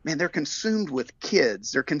 30-somethings, man, they're consumed with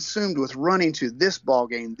kids. They're consumed with running to this ball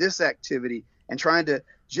game, this activity, and trying to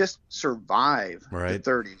just survive right. the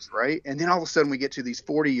 30s, right? And then all of a sudden we get to these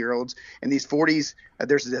 40-year-olds, and these 40s,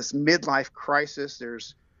 there's this midlife crisis.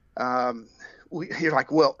 There's you're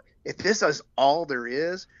like, well, if this is all there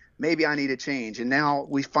is, maybe I need to change. And now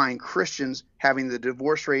we find Christians having the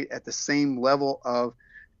divorce rate at the same level of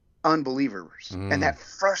unbelievers, and that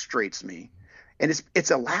frustrates me. And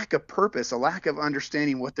it's a lack of purpose, a lack of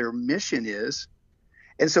understanding what their mission is.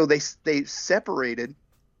 And so they separated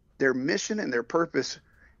their mission and their purpose,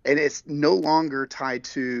 and it's no longer tied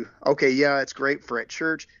to, okay, yeah, it's great for at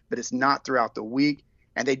church, but it's not throughout the week,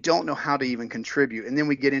 and they don't know how to even contribute. And then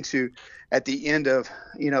we get into, at the end of,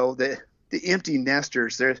 the empty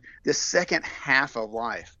nesters, there's the second half of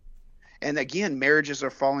life. And again, marriages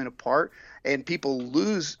are falling apart, and people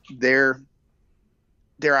lose their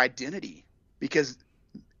identity, because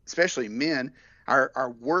especially men,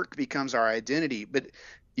 our work becomes our identity. But,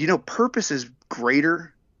 purpose is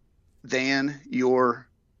greater than your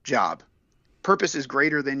job. Purpose is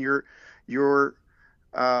greater than your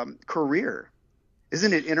career.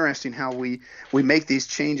 Isn't it interesting how we make these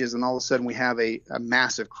changes and all of a sudden we have a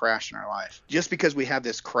massive crash in our life? Just because we have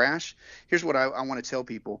this crash, here's what I want to tell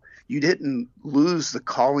people. You didn't lose the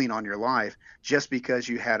calling on your life just because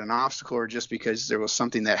you had an obstacle or just because there was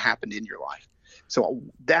something that happened in your life. So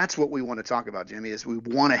that's what we want to talk about, Jimmy, is we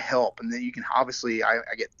want to help. And then you can obviously, I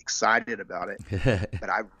get excited about it, but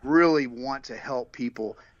I really want to help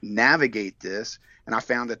people navigate this. And I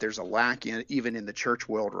found that there's a lack even in the church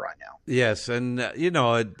world right now. Yes. And,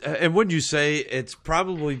 and when you say it's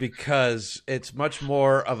probably because it's much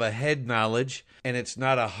more of a head knowledge and it's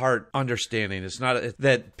not a heart understanding. It's not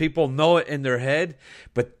that people know it in their head,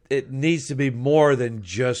 but it needs to be more than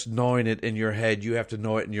just knowing it in your head. You have to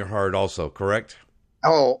know it in your heart also, correct?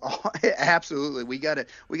 Oh, absolutely. We got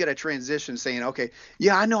to transition saying, okay,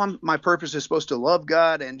 yeah, I know my purpose is supposed to love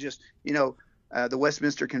God and just, the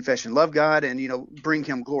Westminster Confession, love God and, bring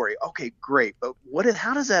him glory. Okay, great. But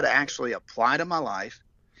how does that actually apply to my life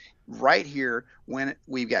right here when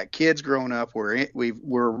we've got kids growing up?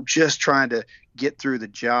 We're just trying to get through the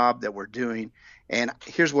job that we're doing. And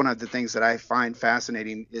here's one of the things that I find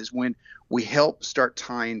fascinating is when we help start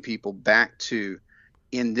tying people back to,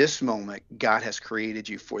 in this moment, God has created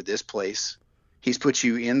you for this place. He's put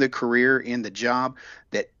you in the career, in the job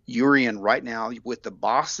that you're in right now, with the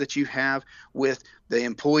boss that you have, with the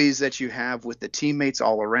employees that you have, with the teammates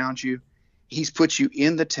all around you. He's put you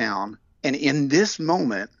in the town. And in this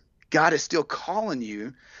moment, God is still calling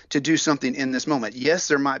you to do something in this moment. Yes,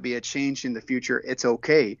 there might be a change in the future. It's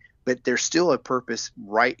okay. But there's still a purpose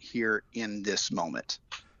right here in this moment.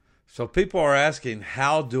 So people are asking,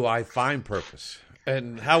 how do I find purpose?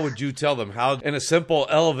 And how would you tell them? How, in a simple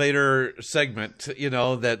elevator segment,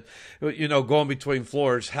 that, going between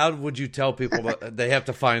floors, how would you tell people that they have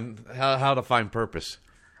to find, how to find purpose?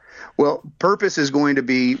 Well, purpose is going to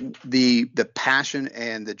be the passion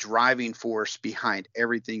and the driving force behind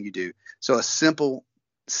everything you do. So a simple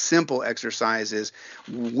exercise is,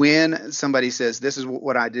 when somebody says, this is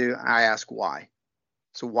what I do, I ask why.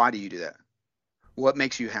 So why do you do that? What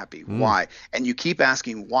makes you happy? Why? And you keep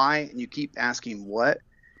asking why, and you keep asking what.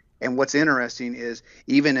 And what's interesting is,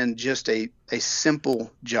 even in just a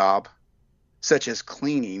simple job such as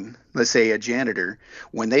cleaning, let's say a janitor,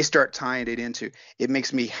 when they start tying it into, it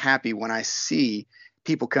makes me happy when I see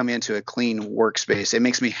people come into a clean workspace. It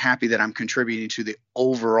makes me happy that I'm contributing to the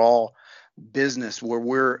overall business where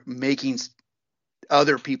we're making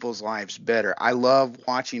other people's lives better. I love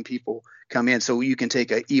watching people come in. So you can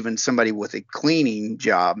take even somebody with a cleaning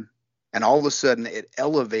job, and all of a sudden it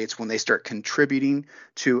elevates when they start contributing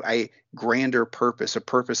to a grander purpose, a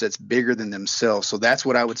purpose that's bigger than themselves. So that's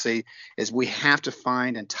what I would say is, we have to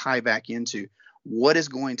find and tie back into what is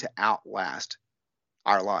going to outlast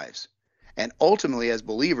our lives. And ultimately, as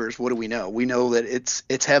believers, what do we know? We know that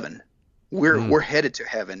it's heaven. We're headed to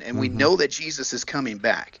heaven, and we know that Jesus is coming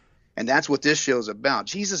back. And that's what this show is about.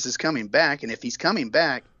 Jesus is coming back, and if he's coming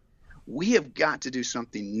back, we have got to do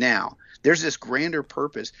something now. There's this grander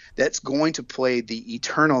purpose that's going to play the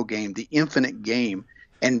eternal game, the infinite game,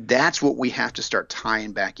 and that's what we have to start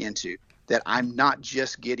tying back into, that I'm not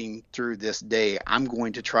just getting through this day. I'm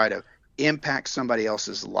going to try to impact somebody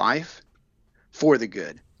else's life for the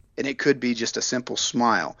good. And it could be just a simple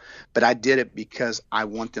smile, but I did it because I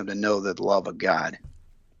want them to know the love of God.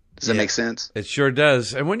 Does that make sense? It sure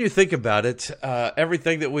does. And when you think about it,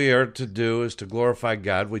 everything that we are to do is to glorify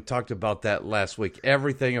God. We talked about that last week.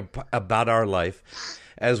 Everything about our life,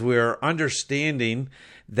 as we are understanding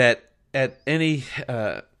that at any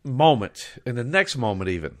moment, in the next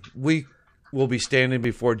moment even, we will be standing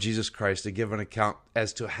before Jesus Christ to give an account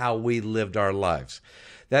as to how we lived our lives.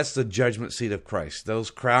 That's the judgment seat of Christ, those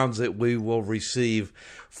crowns that we will receive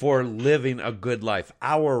for living a good life.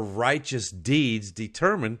 Our righteous deeds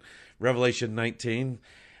determine, Revelation 19,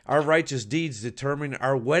 our righteous deeds determine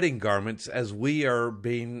our wedding garments as we are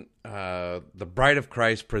being the bride of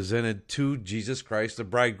Christ presented to Jesus Christ, the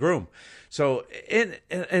bridegroom. So and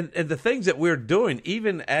the things that we're doing,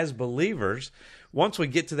 even as believers, once we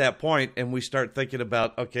get to that point and we start thinking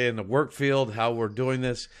about, okay, in the work field, how we're doing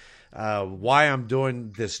this, why I'm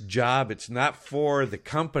doing this job. It's not for the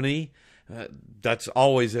company. That's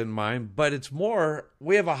always in mind, but it's more,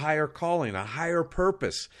 we have a higher calling, a higher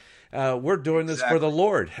purpose. We're doing this for the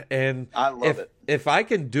Lord. And I love it. If I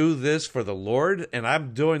can do this for the Lord and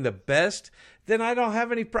I'm doing the best, then I don't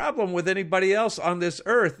have any problem with anybody else on this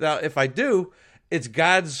earth. Now, if I do, it's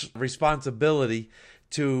God's responsibility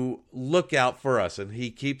to look out for us, and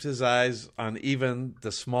he keeps his eyes on even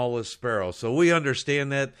the smallest sparrow. So we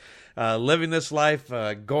understand that living this life,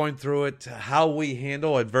 going through it, how we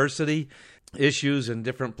handle adversity, issues in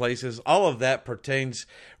different places, all of that pertains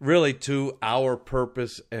really to our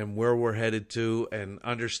purpose and where we're headed to, and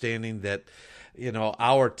understanding that,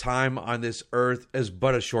 our time on this earth is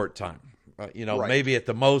but a short time. Right. Maybe at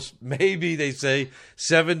the most, maybe they say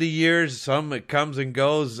 70 years, some it comes and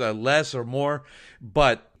goes, less or more,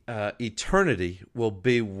 but eternity will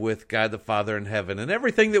be with God the Father in heaven. And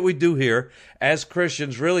everything that we do here as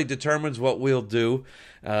Christians really determines what we'll do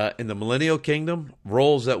in the millennial kingdom,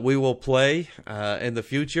 roles that we will play in the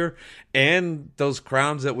future, and those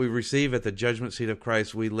crowns that we receive at the judgment seat of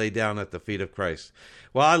Christ, we lay down at the feet of Christ.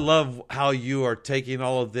 Well, I love how you are taking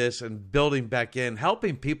all of this and building back in,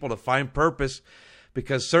 helping people to find purpose,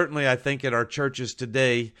 because certainly I think in our churches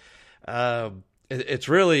today,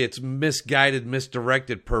 it's misguided,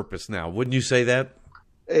 misdirected purpose now. Wouldn't you say that?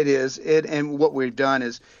 It is. And what we've done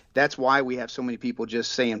is, that's why we have so many people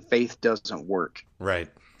just saying faith doesn't work. Right.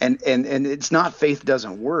 And it's not faith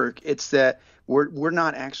doesn't work. It's that we're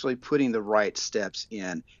not actually putting the right steps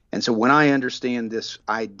in. And so when I understand this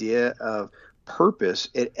idea of purpose,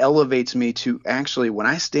 it elevates me to actually, when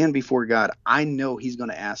I stand before God, I know he's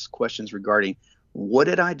going to ask questions regarding, what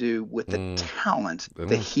did I do with the talent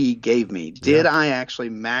that he gave me? Did I actually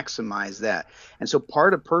maximize that? And so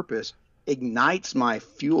part of purpose ignites my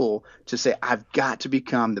fuel to say, I've got to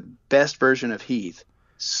become the best version of Heath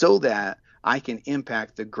so that I can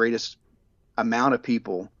impact the greatest amount of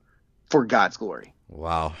people for God's glory.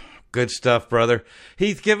 Wow. Good stuff, brother.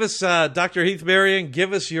 Heath, give us, Dr. Heath Marion,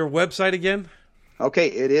 give us your website again. Okay,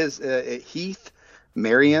 it is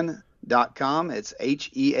HeathMarion.com. It's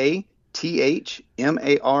HeathMarion.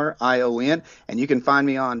 And you can find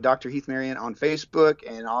me on Dr. Heath Marion on Facebook,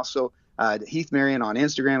 and also Heath Marion on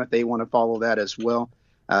Instagram if they want to follow that as well.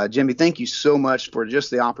 Jimmy, thank you so much for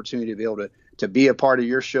just the opportunity to be able to be a part of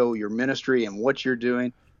your show, your ministry, and what you're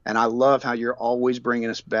doing. And I love how you're always bringing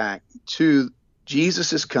us back to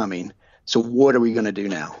Jesus is coming. So what are we going to do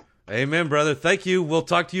now? Amen, brother. Thank you. We'll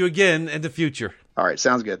talk to you again in the future. All right.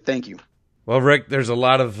 Sounds good. Thank you. Well, Rick, there's a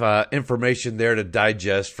lot of information there to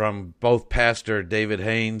digest from both Pastor David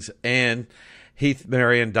Haynes and Heath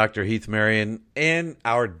Marion, Dr. Heath Marion, and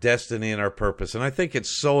our destiny and our purpose. And I think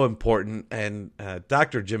it's so important. And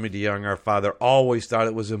Dr. Jimmy DeYoung, our father, always thought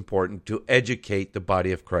it was important to educate the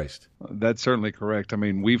body of Christ. That's certainly correct. I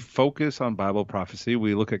mean, we focus on Bible prophecy.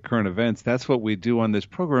 We look at current events. That's what we do on this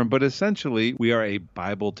program. But essentially, we are a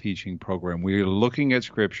Bible teaching program. We're looking at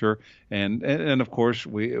Scripture. And of course,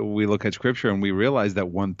 we look at Scripture and we realize that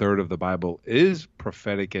 1/3 of the Bible is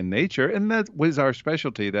prophetic in nature. And that was our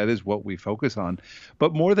specialty. That is what we focus on.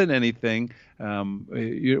 But more than anything,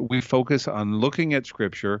 we focus on looking at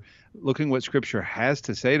Scripture, looking what Scripture has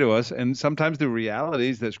to say to us. And sometimes the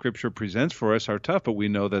realities that Scripture presents for us are tough, but we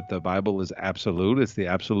know that the Bible is absolute. It's the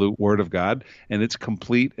absolute Word of God, and it's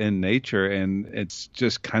complete in nature. And it's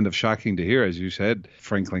just kind of shocking to hear, as you said,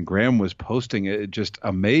 Franklin Graham was posting it, just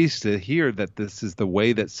amazed to hear that this is the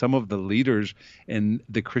way that some of the leaders in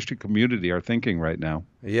the Christian community are thinking right now.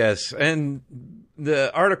 Yes, and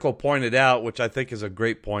the article pointed out, which I think is a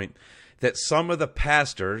great point, that some of the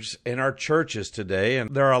pastors in our churches today,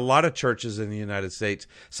 and there are a lot of churches in the United States,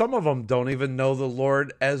 some of them don't even know the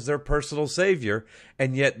Lord as their personal Savior,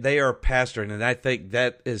 and yet they are pastoring. And I think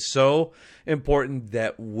that is so important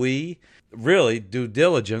that we really do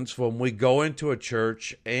diligence when we go into a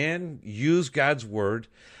church and use God's Word.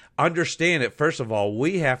 Understand it. First of all,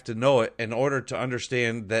 we have to know it in order to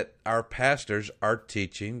understand that our pastors are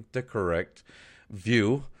teaching the correct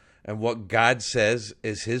view and what God says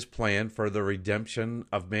is his plan for the redemption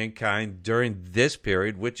of mankind during this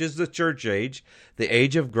period, which is the church age, the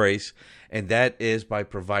age of grace, and that is by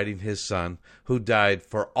providing his Son who died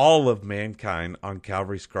for all of mankind on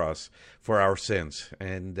Calvary's cross for our sins.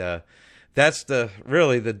 And that's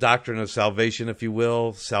really the doctrine of salvation, if you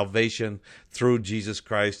will, salvation through Jesus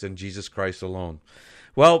Christ and Jesus Christ alone.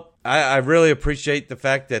 Well, I really appreciate the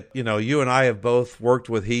fact that, you and I have both worked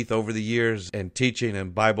with Heath over the years and teaching in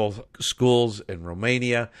Bible schools in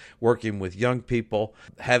Romania, working with young people,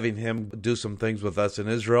 having him do some things with us in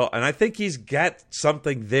Israel. And I think he's got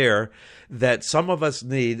something there that some of us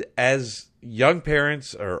need as young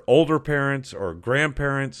parents or older parents or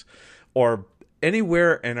grandparents or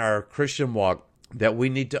anywhere in our Christian walk, that we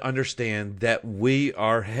need to understand that we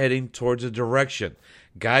are heading towards a direction.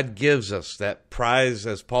 God gives us that prize,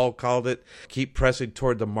 as Paul called it, keep pressing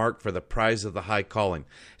toward the mark for the prize of the high calling.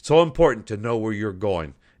 It's so important to know where you're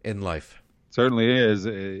going in life. Certainly is.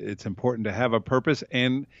 It's important to have a purpose,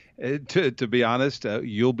 and to be honest,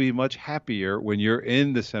 you'll be much happier when you're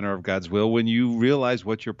in the center of God's will, when you realize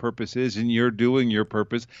what your purpose is and you're doing your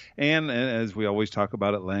purpose, and as we always talk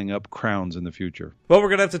about it, laying up crowns in the future. Well, we're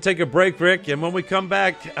going to have to take a break, Rick, and when we come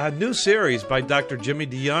back, a new series by Dr. Jimmy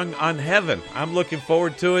DeYoung on heaven. I'm looking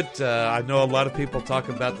forward to it. I know a lot of people talk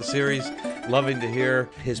about the series, loving to hear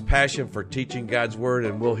his passion for teaching God's Word,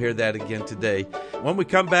 and we'll hear that again today when we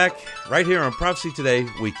come back right here on Prophecy Today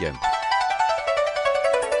Weekend.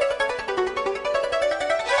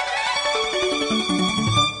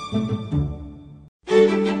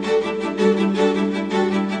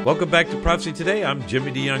 Welcome back to Prophecy Today. I'm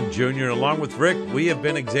Jimmy DeYoung Jr. Along with Rick, we have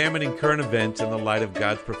been examining current events in the light of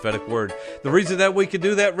God's prophetic word. The reason that we can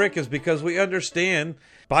do that, Rick, is because we understand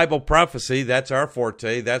Bible prophecy. That's our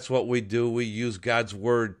forte. That's what we do. We use God's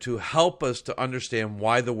word to help us to understand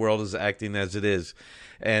why the world is acting as it is.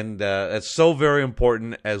 And that's so very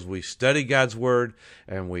important as we study God's word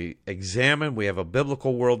and we examine. We have a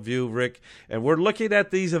biblical worldview, Rick, and we're looking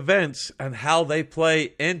at these events and how they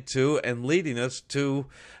play into and leading us to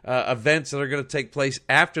events that are going to take place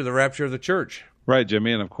after the rapture of the church. Right,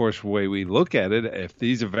 Jimmy. And of course, the way we look at it, if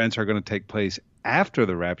these events are going to take place after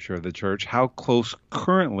the rapture of the church, how close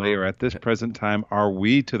currently or at this present time are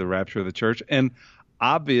we to the rapture of the church? And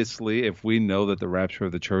obviously, if we know that the rapture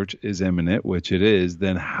of the church is imminent, which it is,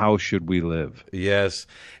 then how should we live? Yes.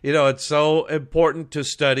 It's so important to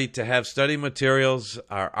study, to have study materials.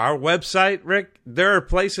 Our website, Rick, there are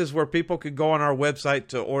places where people could go on our website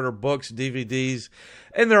to order books, DVDs,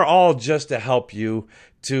 and they're all just to help you,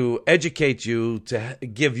 to educate you, to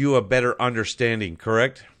give you a better understanding,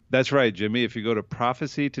 correct? That's right, Jimmy. If you go to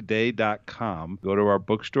prophecytoday.com, go to our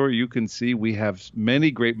bookstore, you can see we have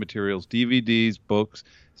many great materials, DVDs, books,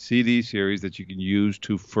 CD series that you can use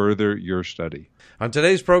to further your study. On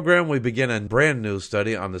today's program, we begin a brand new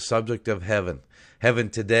study on the subject of heaven. Heaven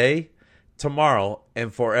today, tomorrow,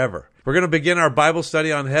 and forever. We're going to begin our Bible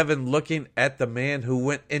study on heaven looking at the man who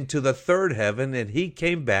went into the third heaven, and he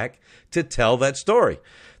came back to tell that story.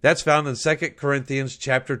 That's found in 2 Corinthians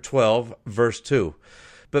chapter 12, verse 2.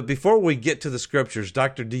 But before we get to the scriptures,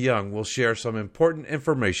 Dr. DeYoung will share some important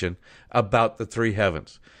information about the three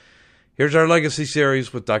heavens. Here's our Legacy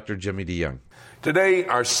series with Dr. Jimmy DeYoung. Today,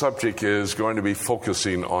 our subject is going to be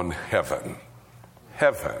focusing on heaven.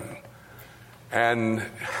 Heaven. And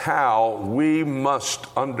how we must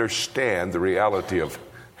understand the reality of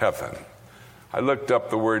heaven. I looked up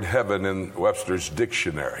the word heaven in Webster's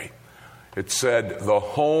dictionary. It said, the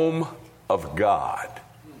home of God.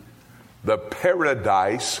 The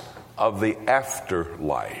paradise of the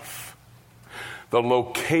afterlife, the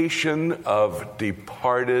location of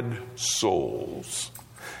departed souls.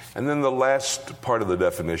 And then the last part of the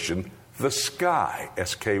definition, the sky,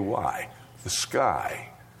 S-K-Y, the sky,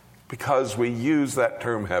 because we use that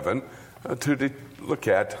term heaven to look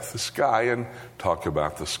at the sky and talk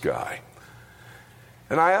about the sky.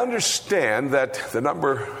 And I understand that the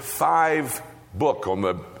number 5 book on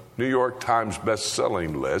the New York Times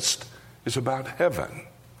best-selling list is about heaven.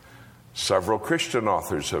 Several Christian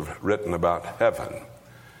authors have written about heaven.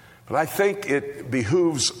 But I think it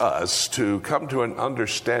behooves us to come to an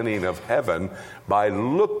understanding of heaven by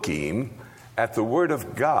looking at the Word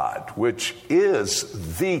of God, which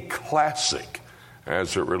is the classic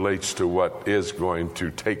as it relates to what is going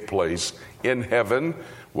to take place in heaven,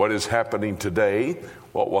 what is happening today,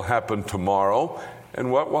 what will happen tomorrow,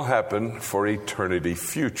 and what will happen for eternity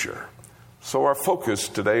future. So our focus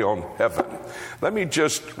today on heaven. Let me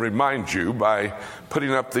just remind you by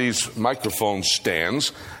putting up these microphone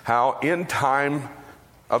stands how end-time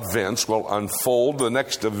events will unfold. The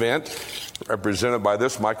next event represented by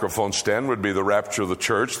this microphone stand would be the rapture of the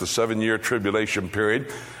church, the 7-year tribulation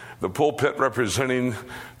period. The pulpit representing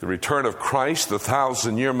the return of Christ, the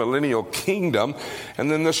 1,000-year millennial kingdom,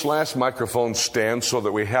 and then this last microphone stand so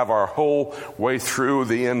that we have our whole way through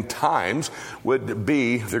the end times would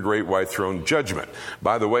be the great white throne judgment.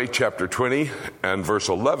 By the way, chapter 20 and verse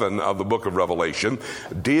 11 of the book of Revelation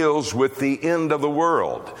deals with the end of the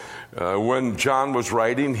world. When John was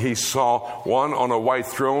writing, he saw one on a white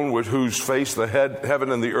throne with whose face the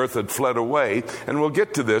heaven and the earth had fled away. And we'll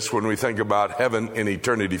get to this when we think about heaven in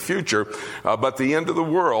eternity future. But the end of the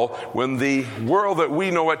world, when the world that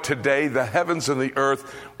we know it today, the heavens and the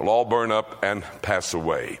earth will all burn up and pass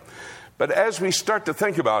away. But as we start to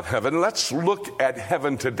think about heaven, let's look at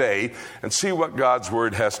heaven today and see what God's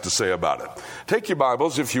Word has to say about it. Take your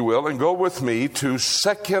Bibles, if you will, and go with me to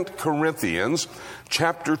 2 Corinthians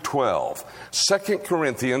chapter 12. 2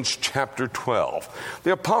 Corinthians chapter 12.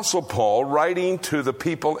 The Apostle Paul, writing to the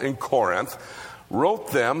people in Corinth,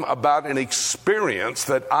 wrote them about an experience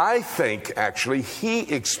that I think actually he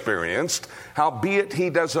experienced, howbeit he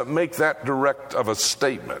doesn't make that direct of a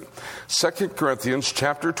statement. 2 Corinthians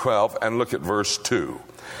chapter 12, and look at verse 2.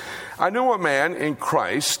 I knew a man in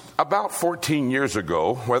Christ about 14 years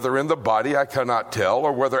ago, whether in the body I cannot tell,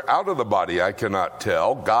 or whether out of the body I cannot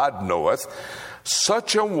tell, God knoweth,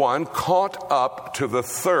 such a one caught up to the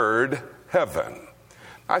third heaven.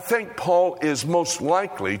 I think Paul is most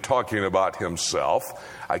likely talking about himself.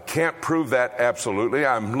 I can't prove that absolutely.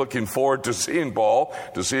 I'm looking forward to seeing Paul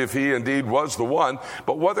to see if he indeed was the one.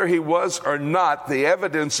 But whether he was or not, the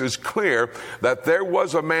evidence is clear that there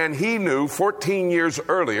was a man he knew 14 years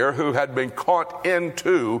earlier who had been caught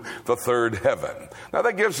into the third heaven. Now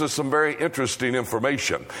that gives us some very interesting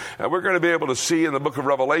information. And we're going to be able to see in the book of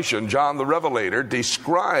Revelation, John the Revelator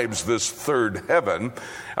describes this third heaven.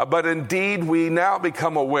 But indeed, we now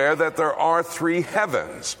become aware that there are 3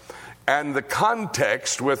 heavens. And the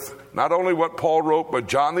context with not only what Paul wrote, but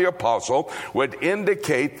John the Apostle would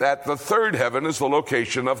indicate that the third heaven is the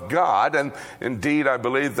location of God. And indeed, I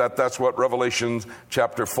believe that that's what Revelation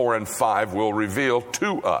chapter 4 and 5 will reveal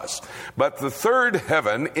to us. But the third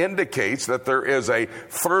heaven indicates that there is a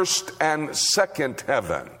first and second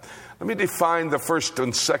heaven. Let me define the first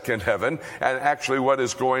and second heaven and actually what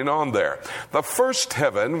is going on there. The first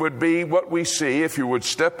heaven would be what we see if you would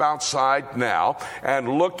step outside now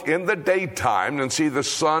and look in the daytime and see the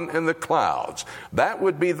sun and the clouds. That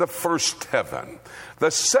would be the first heaven. The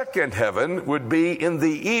second heaven would be in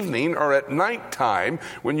the evening or at nighttime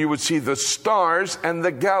when you would see the stars and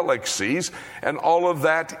the galaxies and all of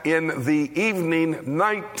that in the evening,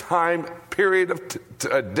 nighttime period of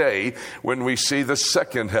a day when we see the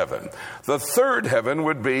second heaven. The third heaven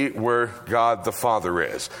would be where God the Father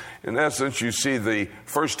is. In essence, you see the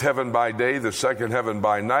first heaven by day, the second heaven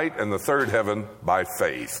by night, and the third heaven by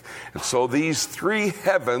faith. And so these three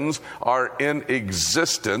heavens are in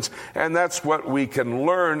existence, and that's what we can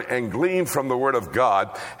learn and glean from the Word of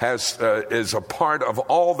God is a part of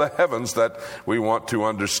all the heavens that we want to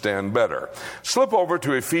understand better. Slip over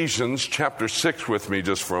to Ephesians chapter 6 with me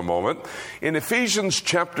just for a moment. In Ephesians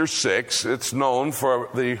chapter 6, it's known for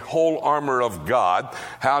the whole armor of God,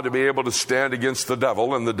 how to be able to stand against the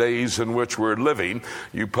devil in the days in which we're living.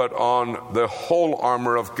 You put on the whole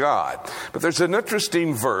armor of God. But there's an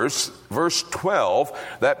interesting verse 12,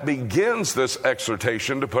 that begins this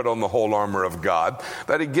exhortation to put on the whole armor of God,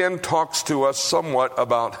 that again talks to us somewhat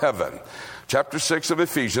about heaven. Chapter 6 of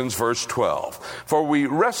Ephesians, verse 12. For we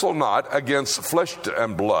wrestle not against flesh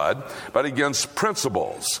and blood, but against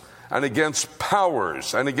principles, and against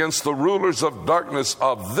powers, and against the rulers of darkness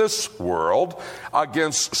of this world,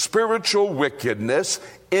 against spiritual wickedness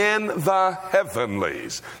in the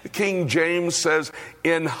heavenlies. The King James says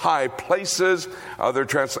in high places, other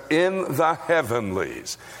translations, in the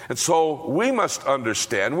heavenlies. And so we must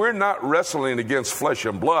understand we're not wrestling against flesh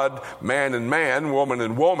and blood, man and man, woman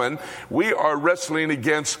and woman. We are wrestling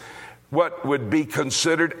against what would be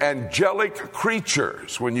considered angelic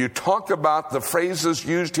creatures. When you talk about the phrases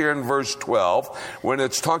used here in verse 12, when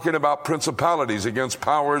it's talking about principalities against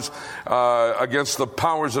powers, against the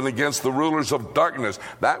powers and against the rulers of darkness,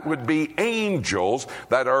 that would be angels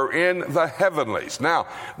that are in the heavenlies. Now,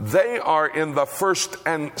 they are in the first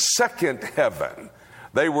and second heaven.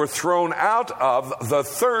 They were thrown out of the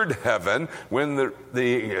third heaven when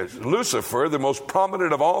the Lucifer, the most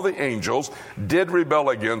prominent of all the angels, did rebel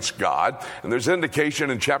against God. And there's indication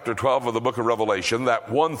in chapter 12 of the book of Revelation that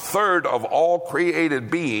 1/3 of all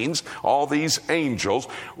created beings, all these angels,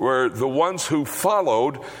 were the ones who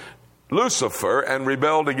followed Lucifer and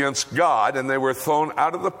rebelled against God, and they were thrown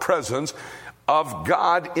out of the presence of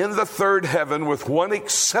God in the third heaven with one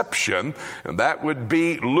exception, and that would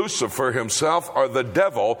be Lucifer himself, or the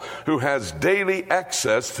devil, who has daily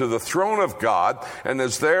access to the throne of God and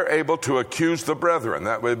is there able to accuse the brethren.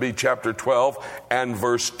 That would be chapter 12 and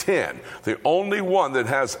verse 10. The only one that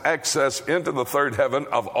has access into the third heaven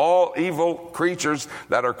of all evil creatures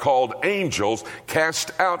that are called angels,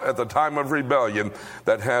 cast out at the time of rebellion,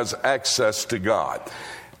 that has access to God.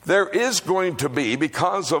 There is going to be,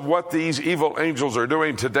 because of what these evil angels are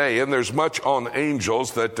doing today, and there's much on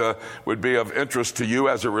angels that would be of interest to you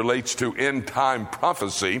as it relates to end-time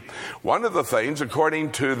prophecy. One of the things,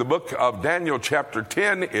 according to the book of Daniel chapter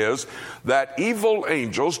 10, is that evil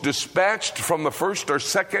angels dispatched from the first or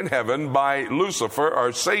second heaven by Lucifer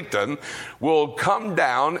or Satan will come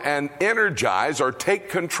down and energize or take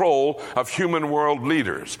control of human world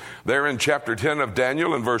leaders. There in chapter 10 of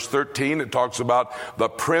Daniel, in verse 13, it talks about the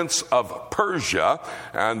Prince of Persia,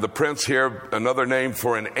 and the prince here, another name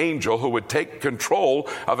for an angel who would take control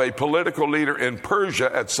of a political leader in Persia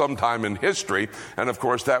at some time in history. And of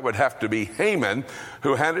course that would have to be Haman,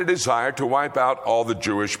 who had a desire to wipe out all the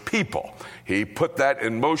Jewish people. He put that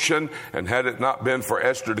in motion, and had it not been for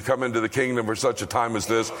Esther to come into the kingdom for such a time as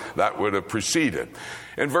this, that would have preceded.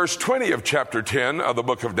 In verse 20 of chapter 10 of the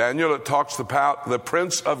book of Daniel, it talks about the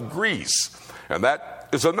Prince of Greece, and that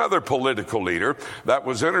is another political leader that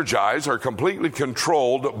was energized or completely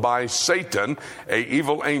controlled by Satan, an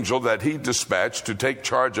evil angel that he dispatched to take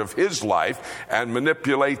charge of his life and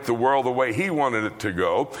manipulate the world the way he wanted it to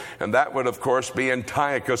go. And that would, of course, be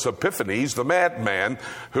Antiochus Epiphanes, the madman,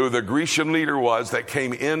 who the Grecian leader was, that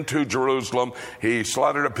came into Jerusalem. He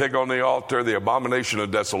slaughtered a pig on the altar. The abomination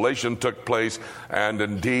of desolation took place. And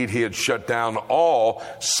indeed, he had shut down all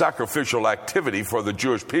sacrificial activity for the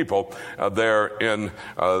Jewish people there in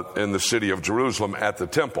the city of Jerusalem at the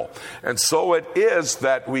temple. And so it is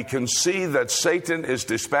that we can see that Satan is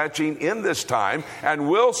dispatching in this time, and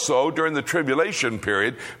will so during the tribulation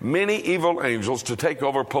period, many evil angels to take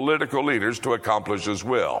over political leaders to accomplish his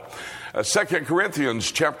will. 2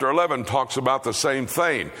 Corinthians chapter 11 talks about the same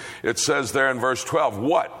thing. It says there in verse 12,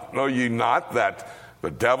 "What? Know ye not that the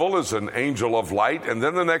devil is an angel of light?" And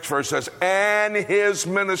then the next verse says, "And his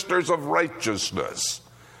ministers of righteousness."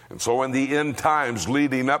 And so in the end times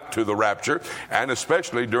leading up to the rapture, and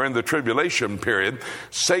especially during the tribulation period,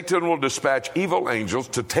 Satan will dispatch evil angels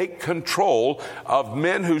to take control of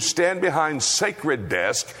men who stand behind sacred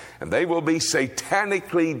desks, and they will be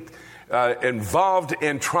satanically involved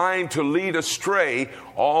in trying to lead astray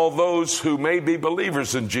all those who may be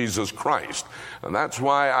believers in Jesus Christ. And that's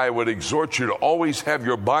why I would exhort you to always have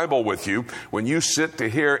your Bible with you when you sit to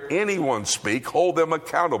hear anyone speak. Hold them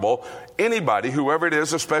accountable, anybody, whoever it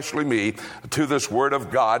is, especially me, to this Word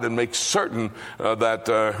of God, and make certain that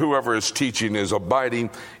whoever is teaching is abiding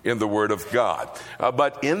in the Word of God.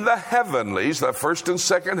 But in the heavenlies, the first and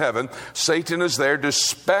second heaven, Satan is there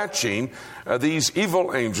dispatching these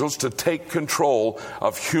evil angels to take control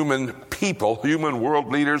of human people, human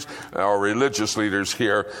world leaders or religious leaders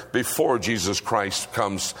here before Jesus Christ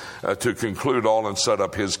comes to conclude all and set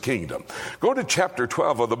up his kingdom. Go to chapter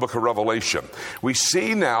 12 of the book of Revelation. We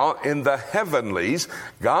see now in the heavenlies,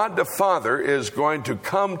 God the Father is going to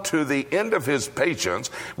come to the end of his patience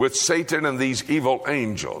with Satan and these evil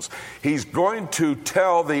angels. He's going to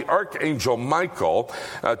tell the archangel Michael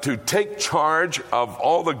to take charge of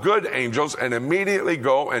all the good angels and immediately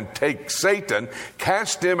go and take Satan,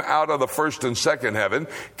 cast him out of the first and second heaven,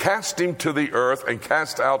 cast him to the earth, and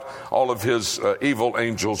cast out all of his evil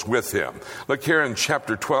angels with him. Look here in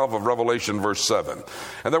chapter 12 of Revelation, verse 7.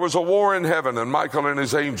 And there was a war in heaven, and Michael and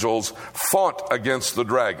his angels fought against the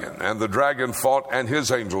dragon. And the dragon fought and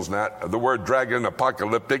his angels. Now, the word dragon,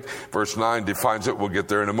 apocalyptic, verse 9 defines it. We'll get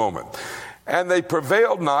there in a moment. And they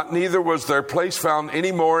prevailed not, neither was their place found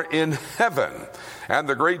any more in heaven. And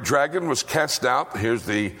the great dragon was cast out. Here's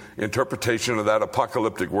the interpretation of that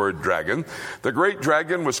apocalyptic word, dragon. The great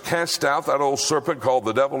dragon was cast out, that old serpent called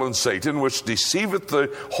the devil and Satan, which deceiveth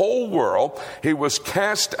the whole world. He was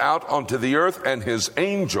cast out onto the earth, and his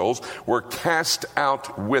angels were cast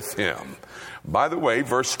out with him. By the way,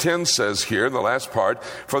 verse 10 says here, in the last part,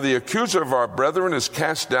 for the accuser of our brethren is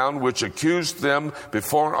cast down, which accused them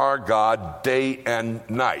before our God day and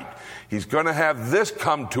night. He's going to have this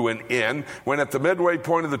come to an end when at the midway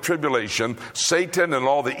point of the tribulation, Satan and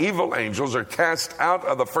all the evil angels are cast out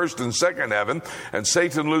of the first and second heaven, and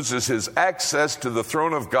Satan loses his access to the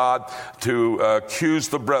throne of God to accuse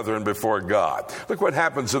the brethren before God. Look what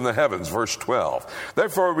happens in the heavens, verse 12.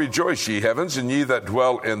 Therefore rejoice, ye heavens, and ye that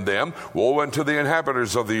dwell in them. Woe unto the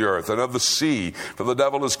inhabitants of the earth and of the sea, for the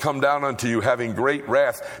devil is come down unto you, having great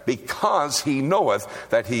wrath, because he knoweth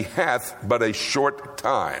that he hath but a short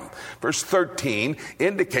time. Verse 13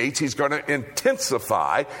 indicates he's going to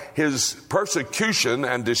intensify his persecution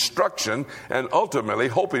and destruction, and ultimately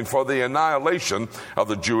hoping for the annihilation of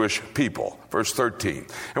the Jewish people. Verse 13.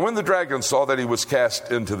 And when the dragon saw that he was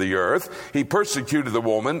cast into the earth, he persecuted the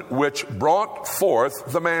woman which brought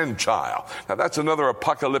forth the man-child. Now that's another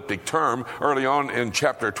apocalyptic term. Early on in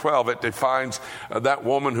chapter 12, it defines that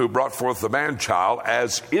woman who brought forth the man-child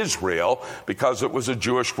as Israel, because it was a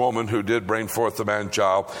Jewish woman who did bring forth the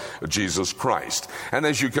man-child, Jesus Christ. And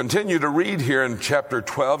as you continue to read here in chapter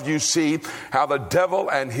 12, you see how the devil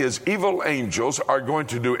and his evil angels are going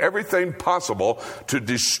to do everything possible to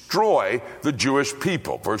destroy the Jewish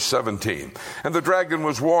people. Verse 17. And the dragon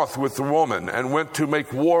was wroth with the woman, and went to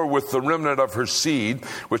make war with the remnant of her seed,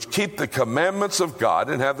 which keep the commandments of God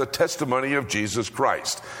and have the testimony of Jesus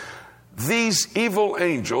Christ. These evil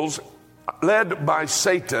angels, led by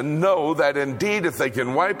Satan, know that indeed if they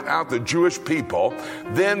can wipe out the Jewish people,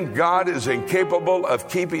 then God is incapable of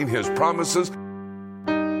keeping his promises.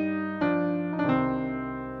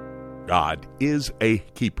 God is a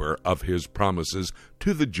keeper of his promises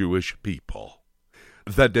to the Jewish people.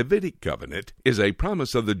 The Davidic covenant is a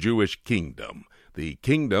promise of the Jewish kingdom, the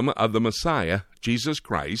kingdom of the Messiah, Jesus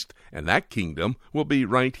Christ, and that kingdom will be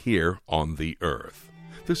right here on the earth.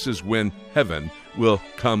 This is when heaven will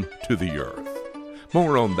come to the earth.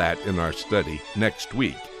 More on that in our study next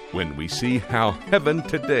week, when we see how heaven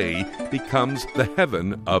today becomes the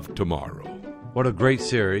heaven of tomorrow. What a great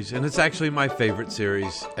series, and it's actually my favorite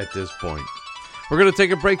series at this point. We're going to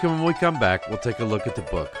take a break, and when we come back, we'll take a look at the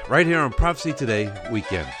book, right here on Prophecy Today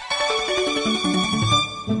Weekend.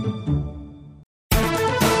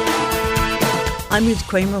 I'm Ruth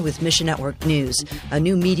Kramer with Mission Network News. A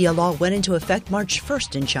new media law went into effect March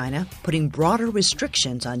 1st in China, putting broader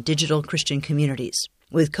restrictions on digital Christian communities.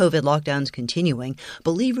 With COVID lockdowns continuing,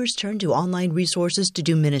 believers turn to online resources to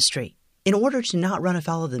do ministry. In order to not run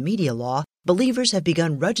afoul of the media law, believers have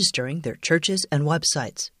begun registering their churches and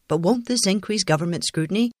websites. But won't this increase government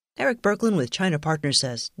scrutiny? Eric Berglund with China Partners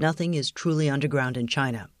says nothing is truly underground in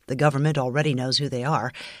China. The government already knows who they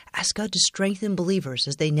are. Ask God to strengthen believers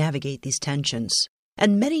as they navigate these tensions.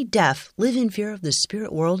 And many deaf live in fear of the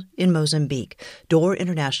spirit world in Mozambique. Door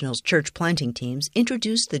International's church planting teams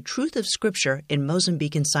introduced the truth of Scripture in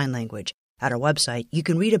Mozambican Sign Language. At our website, you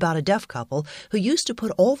can read about a deaf couple who used to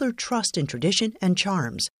put all their trust in tradition and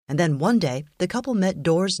charms. And then one day, the couple met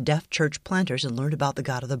Door's deaf church planters and learned about the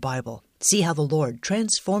God of the Bible. See how the Lord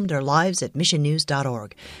transformed their lives at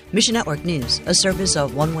missionnews.org. Mission Network News, a service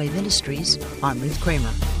of One Way Ministries. I'm Ruth Kramer.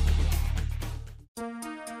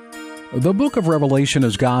 The book of Revelation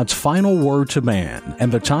is God's final word to man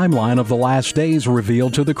and the timeline of the last days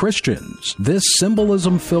revealed to the Christians. This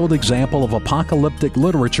symbolism-filled example of apocalyptic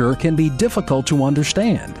literature can be difficult to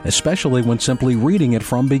understand, especially when simply reading it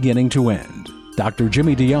from beginning to end. Dr.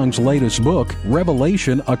 Jimmy DeYoung's latest book,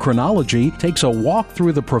 Revelation, A Chronology, takes a walk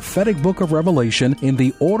through the prophetic book of Revelation in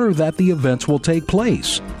the order that the events will take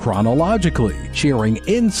place, chronologically, sharing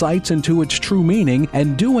insights into its true meaning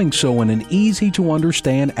and doing so in an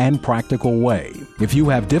easy-to-understand and practical way. If you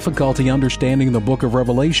have difficulty understanding the book of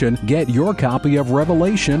Revelation, get your copy of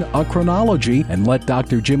Revelation, A Chronology, and let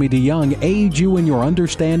Dr. Jimmy DeYoung aid you in your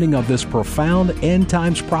understanding of this profound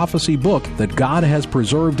end-times prophecy book that God has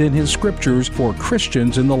preserved in His Scriptures for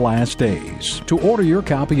Christians in the last days. To order your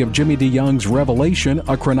copy of Jimmy DeYoung's Revelation,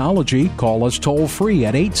 A Chronology, call us toll-free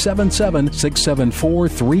at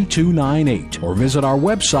 877-674-3298 or visit our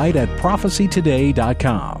website at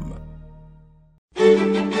prophecytoday.com.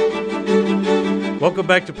 Welcome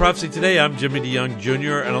back to Prophecy Today. I'm Jimmy DeYoung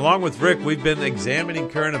Jr., and along with Rick, we've been examining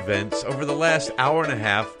current events over the last hour and a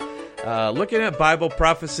half, looking at Bible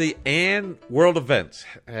prophecy and world events,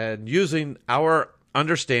 and using our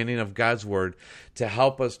understanding of God's Word to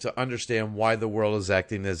help us to understand why the world is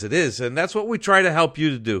acting as it is. And that's what we try to help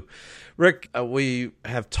you to do. Rick, we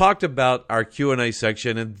have talked about our Q&A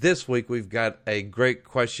section, and this week we've got a great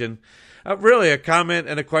question, really a comment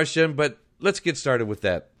and a question, but let's get started with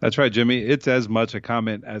that. That's right, Jimmy. It's as much a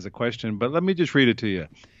comment as a question, but let me just read it to you.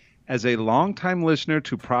 As a longtime listener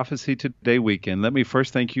to Prophecy Today Weekend, let me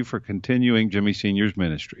first thank you for continuing Jimmy Sr.'s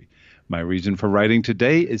ministry. My reason for writing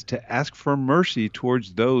today is to ask for mercy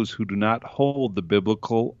towards those who do not hold the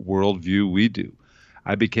biblical worldview we do.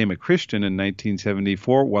 I became a Christian in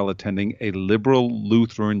 1974 while attending a liberal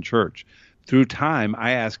Lutheran church. Through time,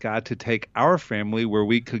 I asked God to take our family where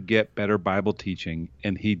we could get better Bible teaching,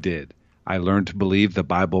 and He did. I learned to believe the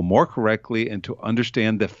Bible more correctly and to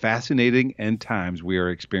understand the fascinating end times we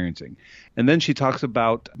are experiencing. And then she talks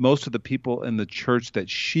about most of the people in the church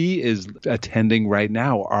that she is attending right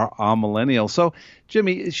now are amillennials. So,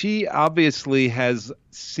 Jimmy, she obviously has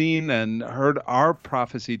seen and heard our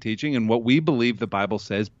prophecy teaching and what we believe the Bible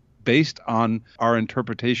says based on our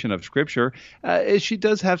interpretation of Scripture. She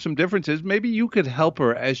does have some differences. Maybe you could help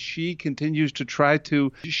her as she continues to try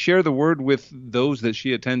to share the word with those that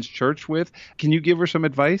she attends church with. Can you give her some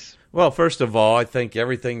advice? Well, first of all, I think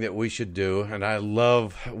everything that we should do, and I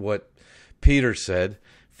love what Peter said,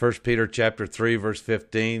 1 Peter chapter 3, verse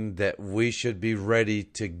 15, that we should be ready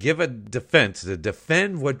to give a defense, to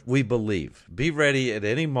defend what we believe. Be ready at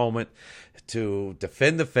any moment to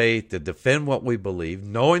defend the faith, to defend what we believe.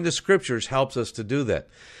 Knowing the Scriptures helps us to do that.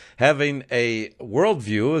 Having a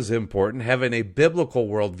worldview is important. Having a biblical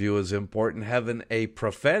worldview is important. Having a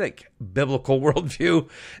prophetic biblical worldview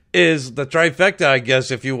is the trifecta, I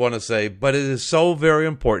guess, if you want to say. But it is so very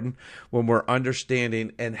important when we're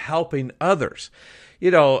understanding and helping others.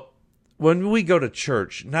 You know, when we go to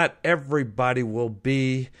church, not everybody will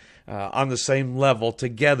be on the same level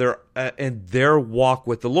together in their walk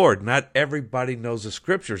with the Lord. Not everybody knows the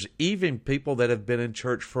Scriptures. Even people that have been in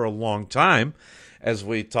church for a long time, as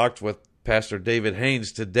we talked with Pastor David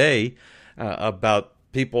Haynes today about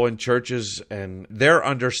people in churches and their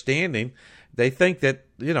understanding, they think that,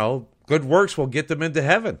 you know, good works will get them into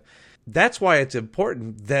heaven. That's why it's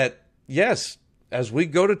important that, yes, as we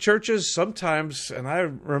go to churches, sometimes, and I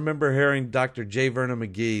remember hearing Dr. J. Vernon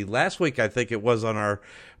McGee last week, I think it was on our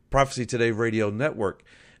Prophecy Today radio network,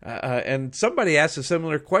 and somebody asked a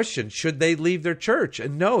similar question: should they leave their church?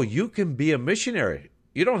 And no, you can be a missionary.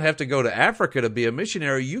 You don't have to go to Africa to be a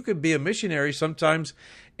missionary. You can be a missionary sometimes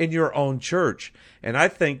in your own church. And I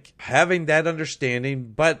think having that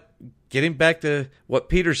understanding, but getting back to what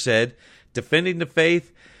Peter said, defending the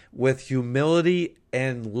faith with humility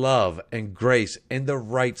and love and grace and the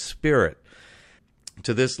right spirit.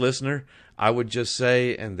 To this listener, I would just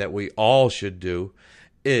say, and that we all should do,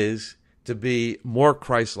 is to be more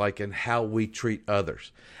Christ-like in how we treat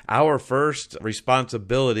others. Our first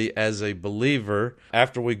responsibility as a believer,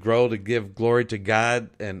 after we grow, to give glory to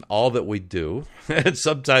God in all that we do, and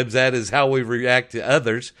sometimes that is how we react to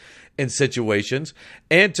others in situations,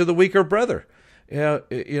 and to the weaker brother.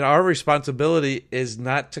 our responsibility is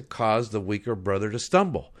not to cause the weaker brother to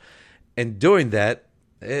stumble. And doing that,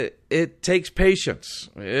 it takes patience.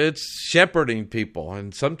 It's shepherding people.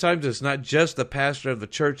 And sometimes it's not just the pastor of the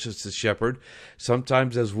church that's the shepherd.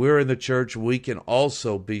 Sometimes as we're in the church, we can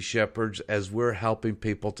also be shepherds as we're helping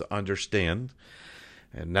people to understand.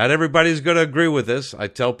 And not everybody's going to agree with this. I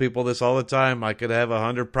tell people this all the time. I could have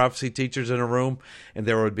 100 prophecy teachers in a room, and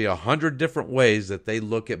there would be 100 different ways that they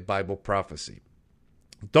look at Bible prophecy.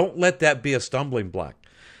 Don't let that be a stumbling block.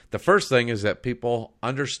 The first thing is that people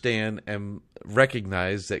understand and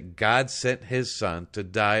recognize that God sent his son to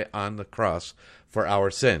die on the cross for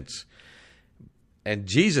our sins. And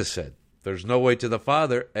Jesus said, there's no way to the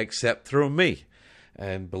Father except through me,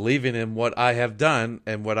 and believing in what I have done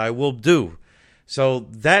and what I will do. So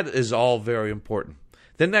that is all very important.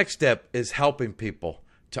 The next step is helping people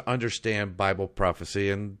to understand Bible prophecy,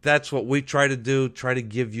 and that's what we try to do, try to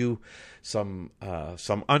give you some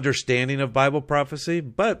understanding of Bible prophecy.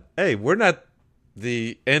 But, hey, we're not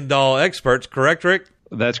the end-all experts, correct, Rick?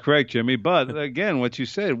 That's correct, Jimmy. But, again, what you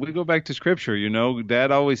said, we go back to Scripture. You know,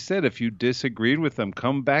 Dad always said if you disagreed with them,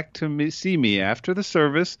 come back to me, see me after the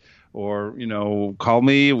service, or, you know, call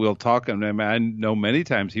me, we'll talk. And I know many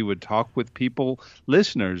times he would talk with people,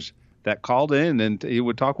 listeners, that called in, and he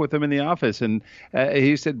would talk with them in the office. And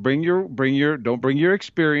he said, don't bring your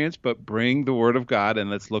experience, but bring the Word of God, and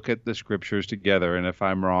let's look at the Scriptures together. And if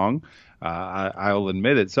I'm wrong, I'll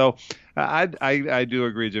admit it. So I do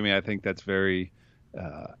agree, Jimmy. I think that's very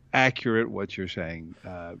accurate what you're saying.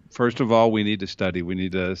 First of all, we need to study. We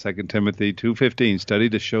need 2 Timothy 2:15, study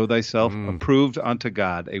to show thyself approved unto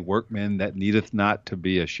God, a workman that needeth not to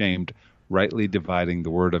be ashamed, rightly dividing the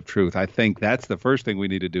word of truth. I think that's the first thing we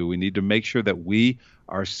need to do. We need to make sure that we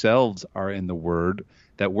ourselves are in the word,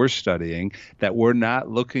 that we're studying, that we're not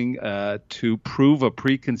looking to prove a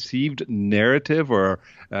preconceived narrative or,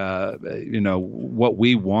 what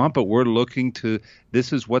we want, but we're looking to,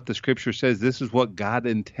 this is what the Scripture says, this is what God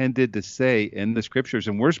intended to say in the Scriptures.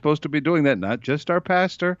 And we're supposed to be doing that, not just our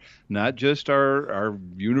pastor, not just our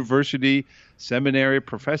university seminary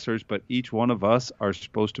professors, but each one of us are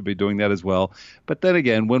supposed to be doing that as well. But then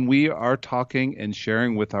again, when we are talking and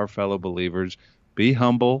sharing with our fellow believers, be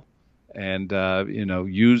humble and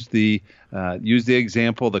use the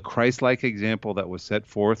example, the Christ-like example that was set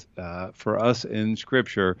forth for us in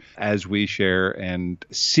Scripture as we share and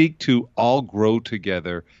seek to all grow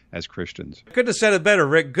together as Christians. Couldn't have said it better,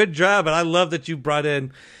 Rick. Good job, and I love that you brought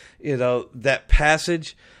in, that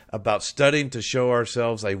passage about studying to show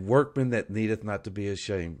ourselves a workman that needeth not to be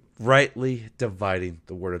ashamed, rightly dividing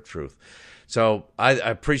the word of truth. So I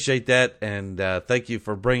appreciate that, and thank you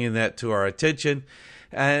for bringing that to our attention.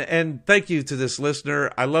 And thank you to this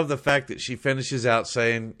listener. I love the fact that she finishes out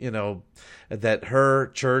saying, that her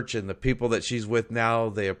church and the people that she's with now,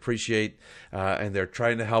 they appreciate and they're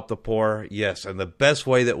trying to help the poor. Yes, and the best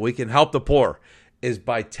way that we can help the poor is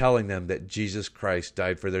by telling them that Jesus Christ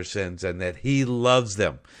died for their sins and that he loves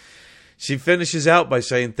them. She finishes out by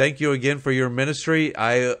saying, thank you again for your ministry.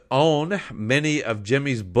 I own many of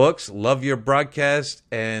Jimmy's books, love your broadcast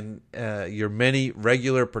and your many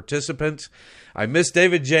regular participants. I miss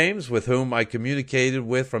David James, with whom I communicated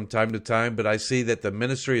with from time to time, but I see that the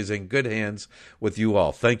ministry is in good hands with you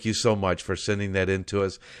all. Thank you so much for sending that in to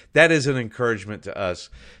us. That is an encouragement to us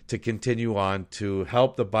to continue on to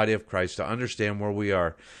help the body of Christ to understand where we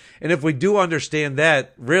are. And if we do understand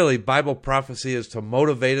that, really, Bible prophecy is to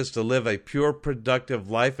motivate us to live a pure, productive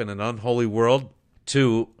life in an unholy world,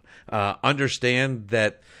 to understand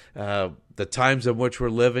that the times in which we're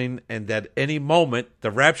living, and that any moment the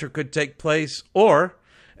rapture could take place, or,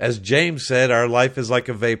 as James said, our life is like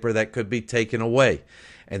a vapor that could be taken away.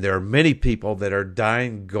 And there are many people that are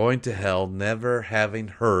dying, going to hell, never having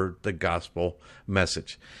heard the gospel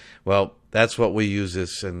message. Well, that's what we use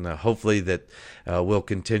this, and hopefully that we'll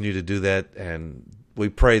continue to do that. And we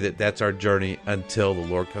pray that that's our journey until the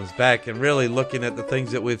Lord comes back. And really, looking at the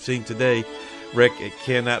things that we've seen today, Rick, it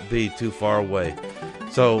cannot be too far away.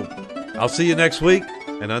 So I'll see you next week.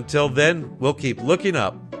 And until then, we'll keep looking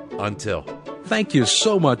up until. Thank you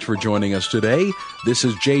so much for joining us today. This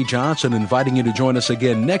is Jay Johnson inviting you to join us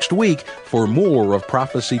again next week for more of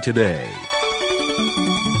Prophecy Today.